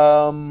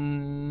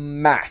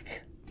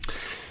Mac.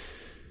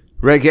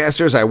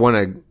 Redcasters, I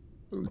want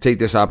to take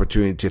this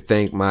opportunity to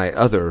thank my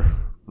other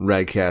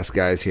Redcast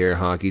guys here,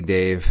 Honky,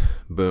 Dave,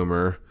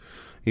 Boomer,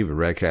 even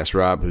Redcast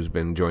Rob, who's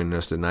been joining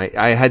us tonight.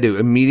 I had to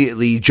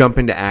immediately jump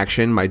into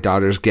action. My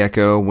daughter's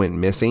gecko went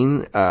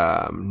missing.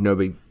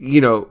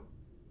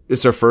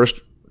 It's her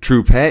first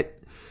true pet.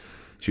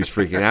 She was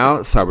freaking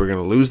out, thought we were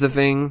going to lose the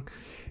thing.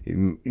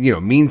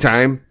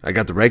 Meantime, I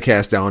got the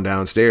Redcast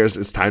downstairs.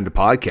 It's time to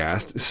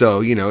podcast.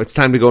 So, it's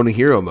time to go into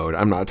hero mode.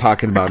 I'm not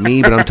talking about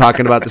me, but I'm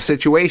talking about the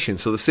situation.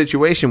 So the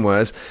situation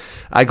was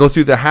I go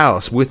through the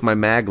house with my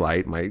mag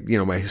light,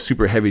 my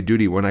super heavy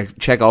duty one. I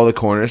check all the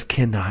corners,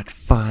 cannot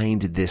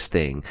find this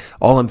thing.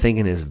 All I'm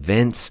thinking is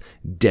vents,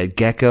 dead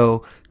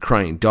gecko,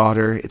 crying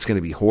daughter. It's going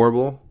to be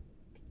horrible.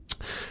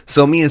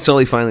 So me and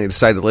Sully finally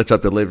decided to lift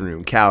up the living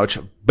room couch.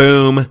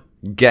 Boom.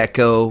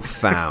 Gecko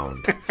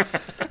found.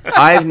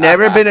 I've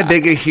never been a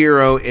bigger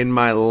hero in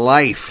my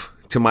life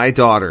to my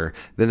daughter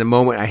than the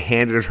moment I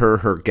handed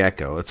her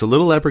gecko. It's a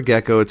little leopard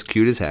gecko. It's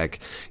cute as heck.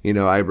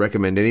 I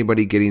recommend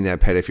anybody getting that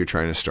pet if you're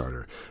trying to start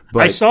her.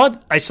 But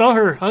I saw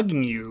her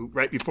hugging you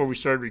right before we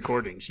started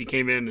recording. She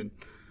came in and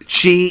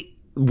she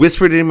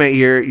whispered in my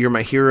ear, "You're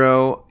my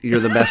hero.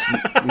 You're the best.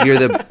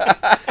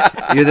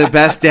 You're the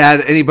best dad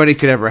anybody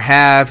could ever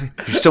have.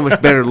 You're so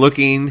much better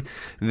looking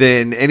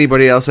than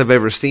anybody else I've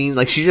ever seen."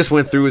 Like, she just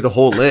went through the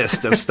whole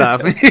list of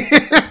stuff.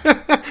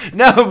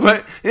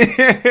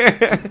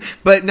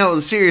 But no,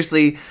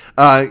 seriously,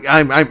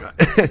 I'm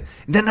the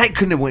night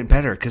couldn't have went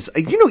better because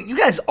you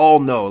guys all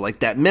know, like,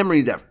 that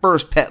memory, that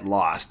first pet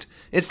lost.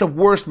 It's the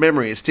worst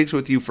memory. It sticks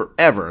with you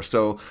forever.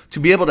 So to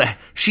be able to,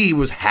 she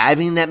was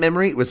having that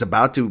memory. It was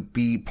about to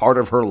be part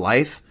of her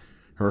life,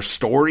 her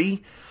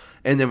story.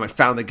 And then I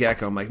found the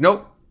gecko. I'm like,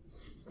 nope.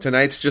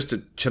 Tonight's just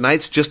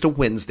a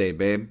Wednesday,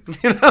 babe.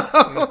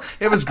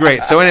 It was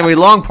great. So anyway,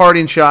 long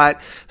parting shot.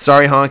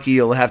 Sorry, Honky,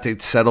 you'll have to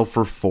settle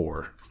for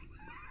 4.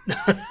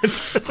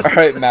 All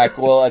right, Mac.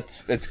 Well,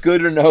 it's good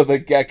to know the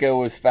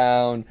gecko was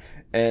found,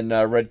 and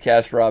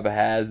Redcast Rob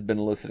has been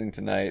listening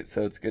tonight.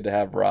 So it's good to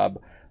have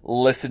Rob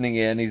listening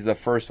in. He's the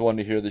first one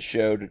to hear the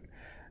show.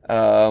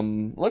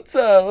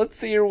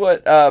 Let's hear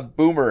what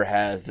Boomer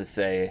has to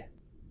say.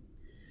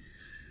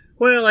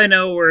 Well, I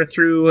know we're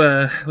through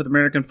with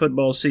American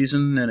football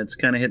season, and it's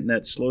kind of hitting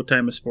that slow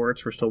time of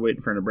sports. We're still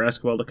waiting for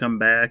Nebraska ball to come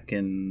back,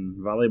 and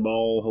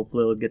volleyball,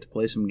 hopefully we'll get to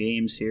play some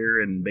games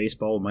here, and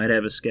baseball might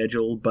have a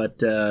schedule.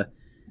 But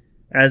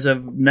as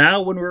of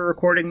now, when we're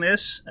recording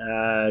this,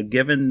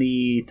 given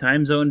the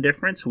time zone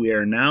difference, we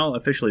are now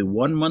officially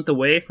 1 month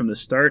away from the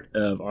start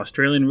of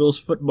Australian rules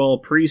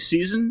football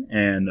preseason,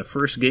 and the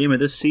first game of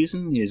this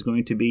season is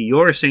going to be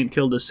your St.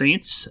 Kilda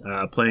Saints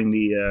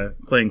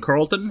playing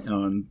Carlton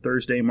on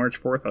Thursday,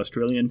 March 4th,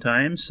 Australian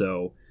time.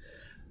 So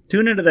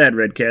tune into that,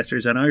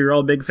 Redcasters. I know you're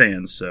all big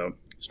fans, so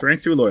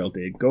strength through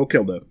loyalty. Go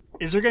Kilda.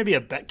 Is there going to be a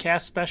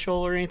Betcast special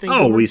or anything?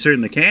 Oh, we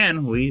certainly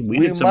can. We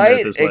did some of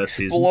that this last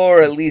season. We might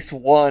explore at least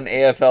one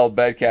AFL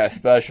Betcast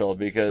special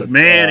because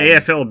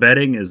AFL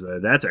betting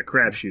that's a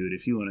crapshoot.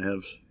 If you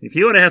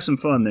want to have some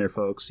fun there,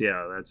 folks,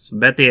 that's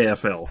bet the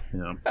AFL.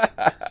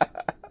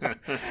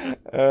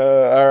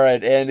 All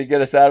right, and to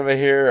get us out of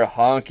here,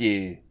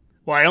 Honky.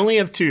 Well, I only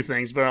have 2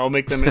 things, but I'll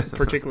make them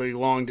particularly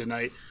long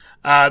tonight.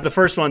 The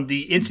first one,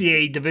 the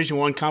NCAA Division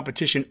I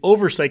Competition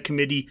Oversight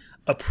Committee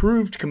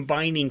approved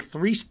combining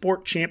 3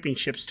 sport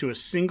championships to a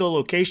single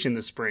location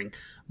this spring: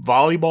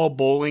 volleyball,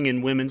 bowling,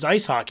 and women's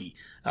ice hockey.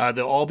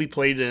 They'll all be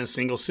played in a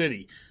single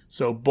city.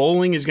 So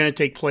bowling is going to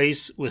take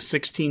place with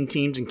 16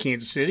 teams in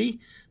Kansas City,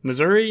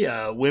 Missouri.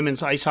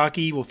 Women's ice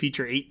hockey will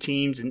feature 8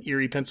 teams in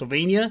Erie,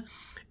 Pennsylvania.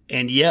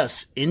 And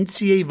yes,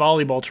 NCAA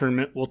volleyball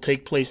tournament will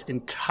take place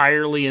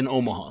entirely in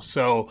Omaha.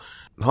 So,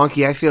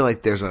 Honky, I feel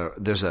like there's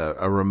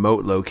a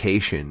remote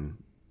location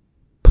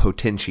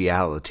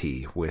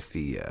potentiality with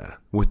the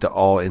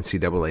all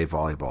NCAA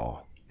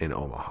volleyball in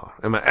Omaha.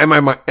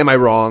 Am I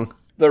wrong?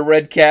 The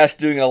Redcast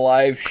doing a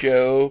live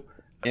show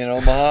in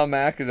Omaha,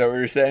 Mac? Is that what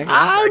you're saying?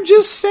 I'm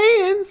just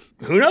saying.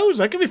 Who knows?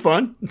 That could be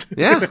fun.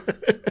 Yeah.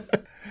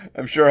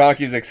 I'm sure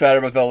Honky's excited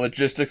about the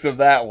logistics of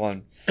that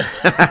one.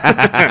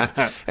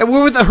 And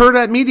we're with the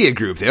Hurrdat Media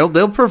Group.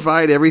 They'll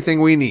provide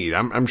everything we need.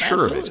 I'm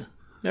sure Absolutely. of it.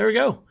 There we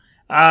go.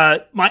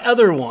 My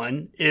other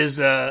one is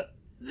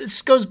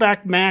this goes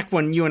back, Mac,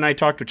 when you and I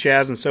talked with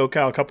Chaz in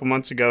SoCal a couple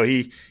months ago.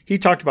 He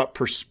talked about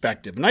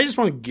perspective, and I just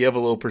want to give a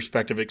little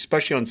perspective,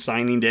 especially on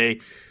signing day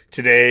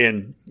today.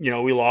 And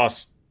we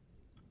lost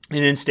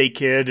an in-state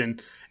kid,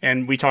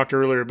 and we talked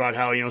earlier about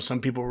how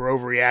some people were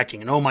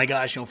overreacting, and oh my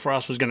gosh,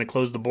 Frost was going to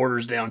close the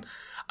borders down.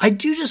 I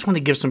do just want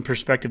to give some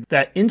perspective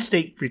that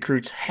in-state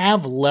recruits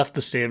have left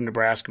the state of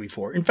Nebraska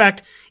before. In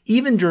fact,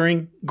 even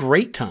during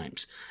great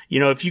times.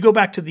 If you go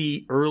back to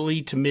the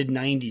early to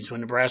mid-'90s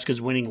when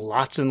Nebraska's winning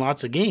lots and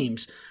lots of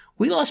games,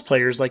 we lost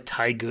players like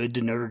Ty Good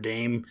to Notre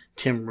Dame,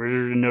 Tim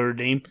Ritter to Notre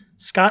Dame,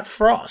 Scott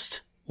Frost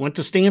went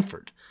to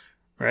Stanford,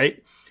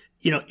 right?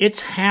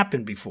 It's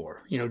happened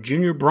before.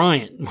 Junior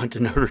Bryant went to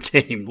Notre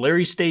Dame,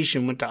 Larry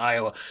Station went to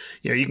Iowa.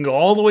 You can go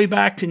all the way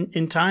back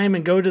in time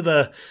and go to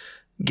the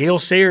Gale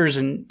Sayers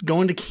and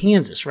go into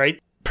Kansas,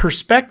 right?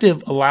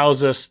 Perspective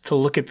allows us to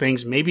look at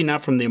things maybe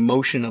not from the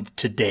emotion of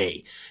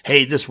today.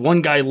 Hey, this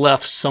one guy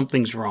left,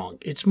 something's wrong.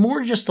 It's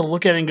more just to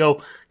look at it and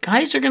go,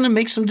 guys are going to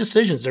make some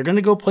decisions. They're going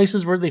to go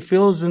places where they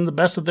feel is in the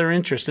best of their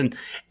interest.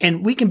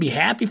 And we can be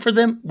happy for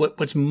them.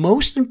 What's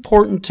most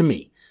important to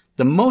me,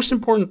 the most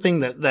important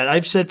thing that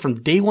I've said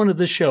from day one of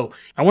this show,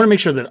 I want to make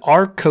sure that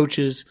our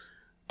coaches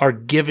are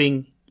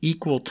giving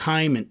equal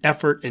time and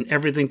effort and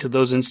everything to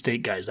those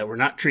in-state guys, that we're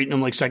not treating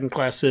them like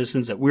second-class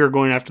citizens, that we're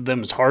going after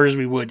them as hard as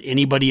we would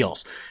anybody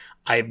else.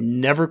 I've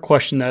never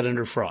questioned that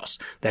under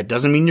Frost. That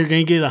doesn't mean you're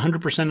going to get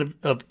 100%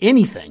 of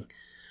anything,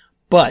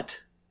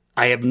 but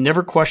I have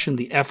never questioned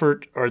the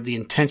effort or the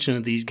intention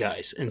of these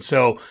guys. And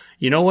so,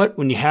 you know what?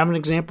 When you have an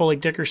example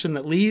like Dickerson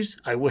that leaves,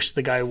 I wish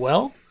the guy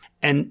well,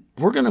 and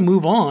we're going to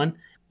move on.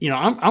 You know,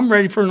 I'm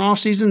ready for an off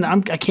season. I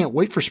can't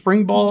wait for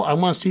spring ball. I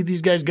want to see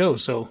these guys go.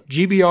 So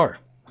GBR.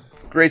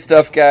 Great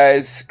stuff,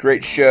 guys.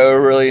 Great show.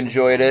 Really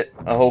enjoyed it.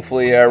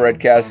 Hopefully,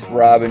 Redcast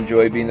Rob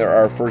enjoyed being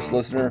our first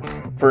listener.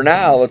 For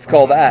now, let's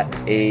call that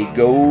a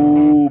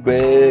Go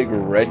Big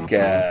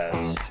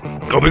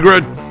Redcast. Go Big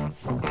Red.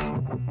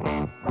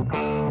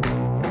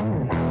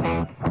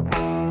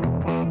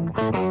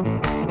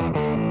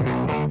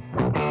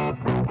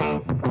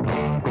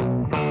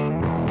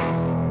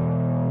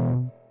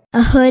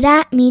 A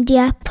Huda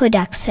Media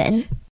Production.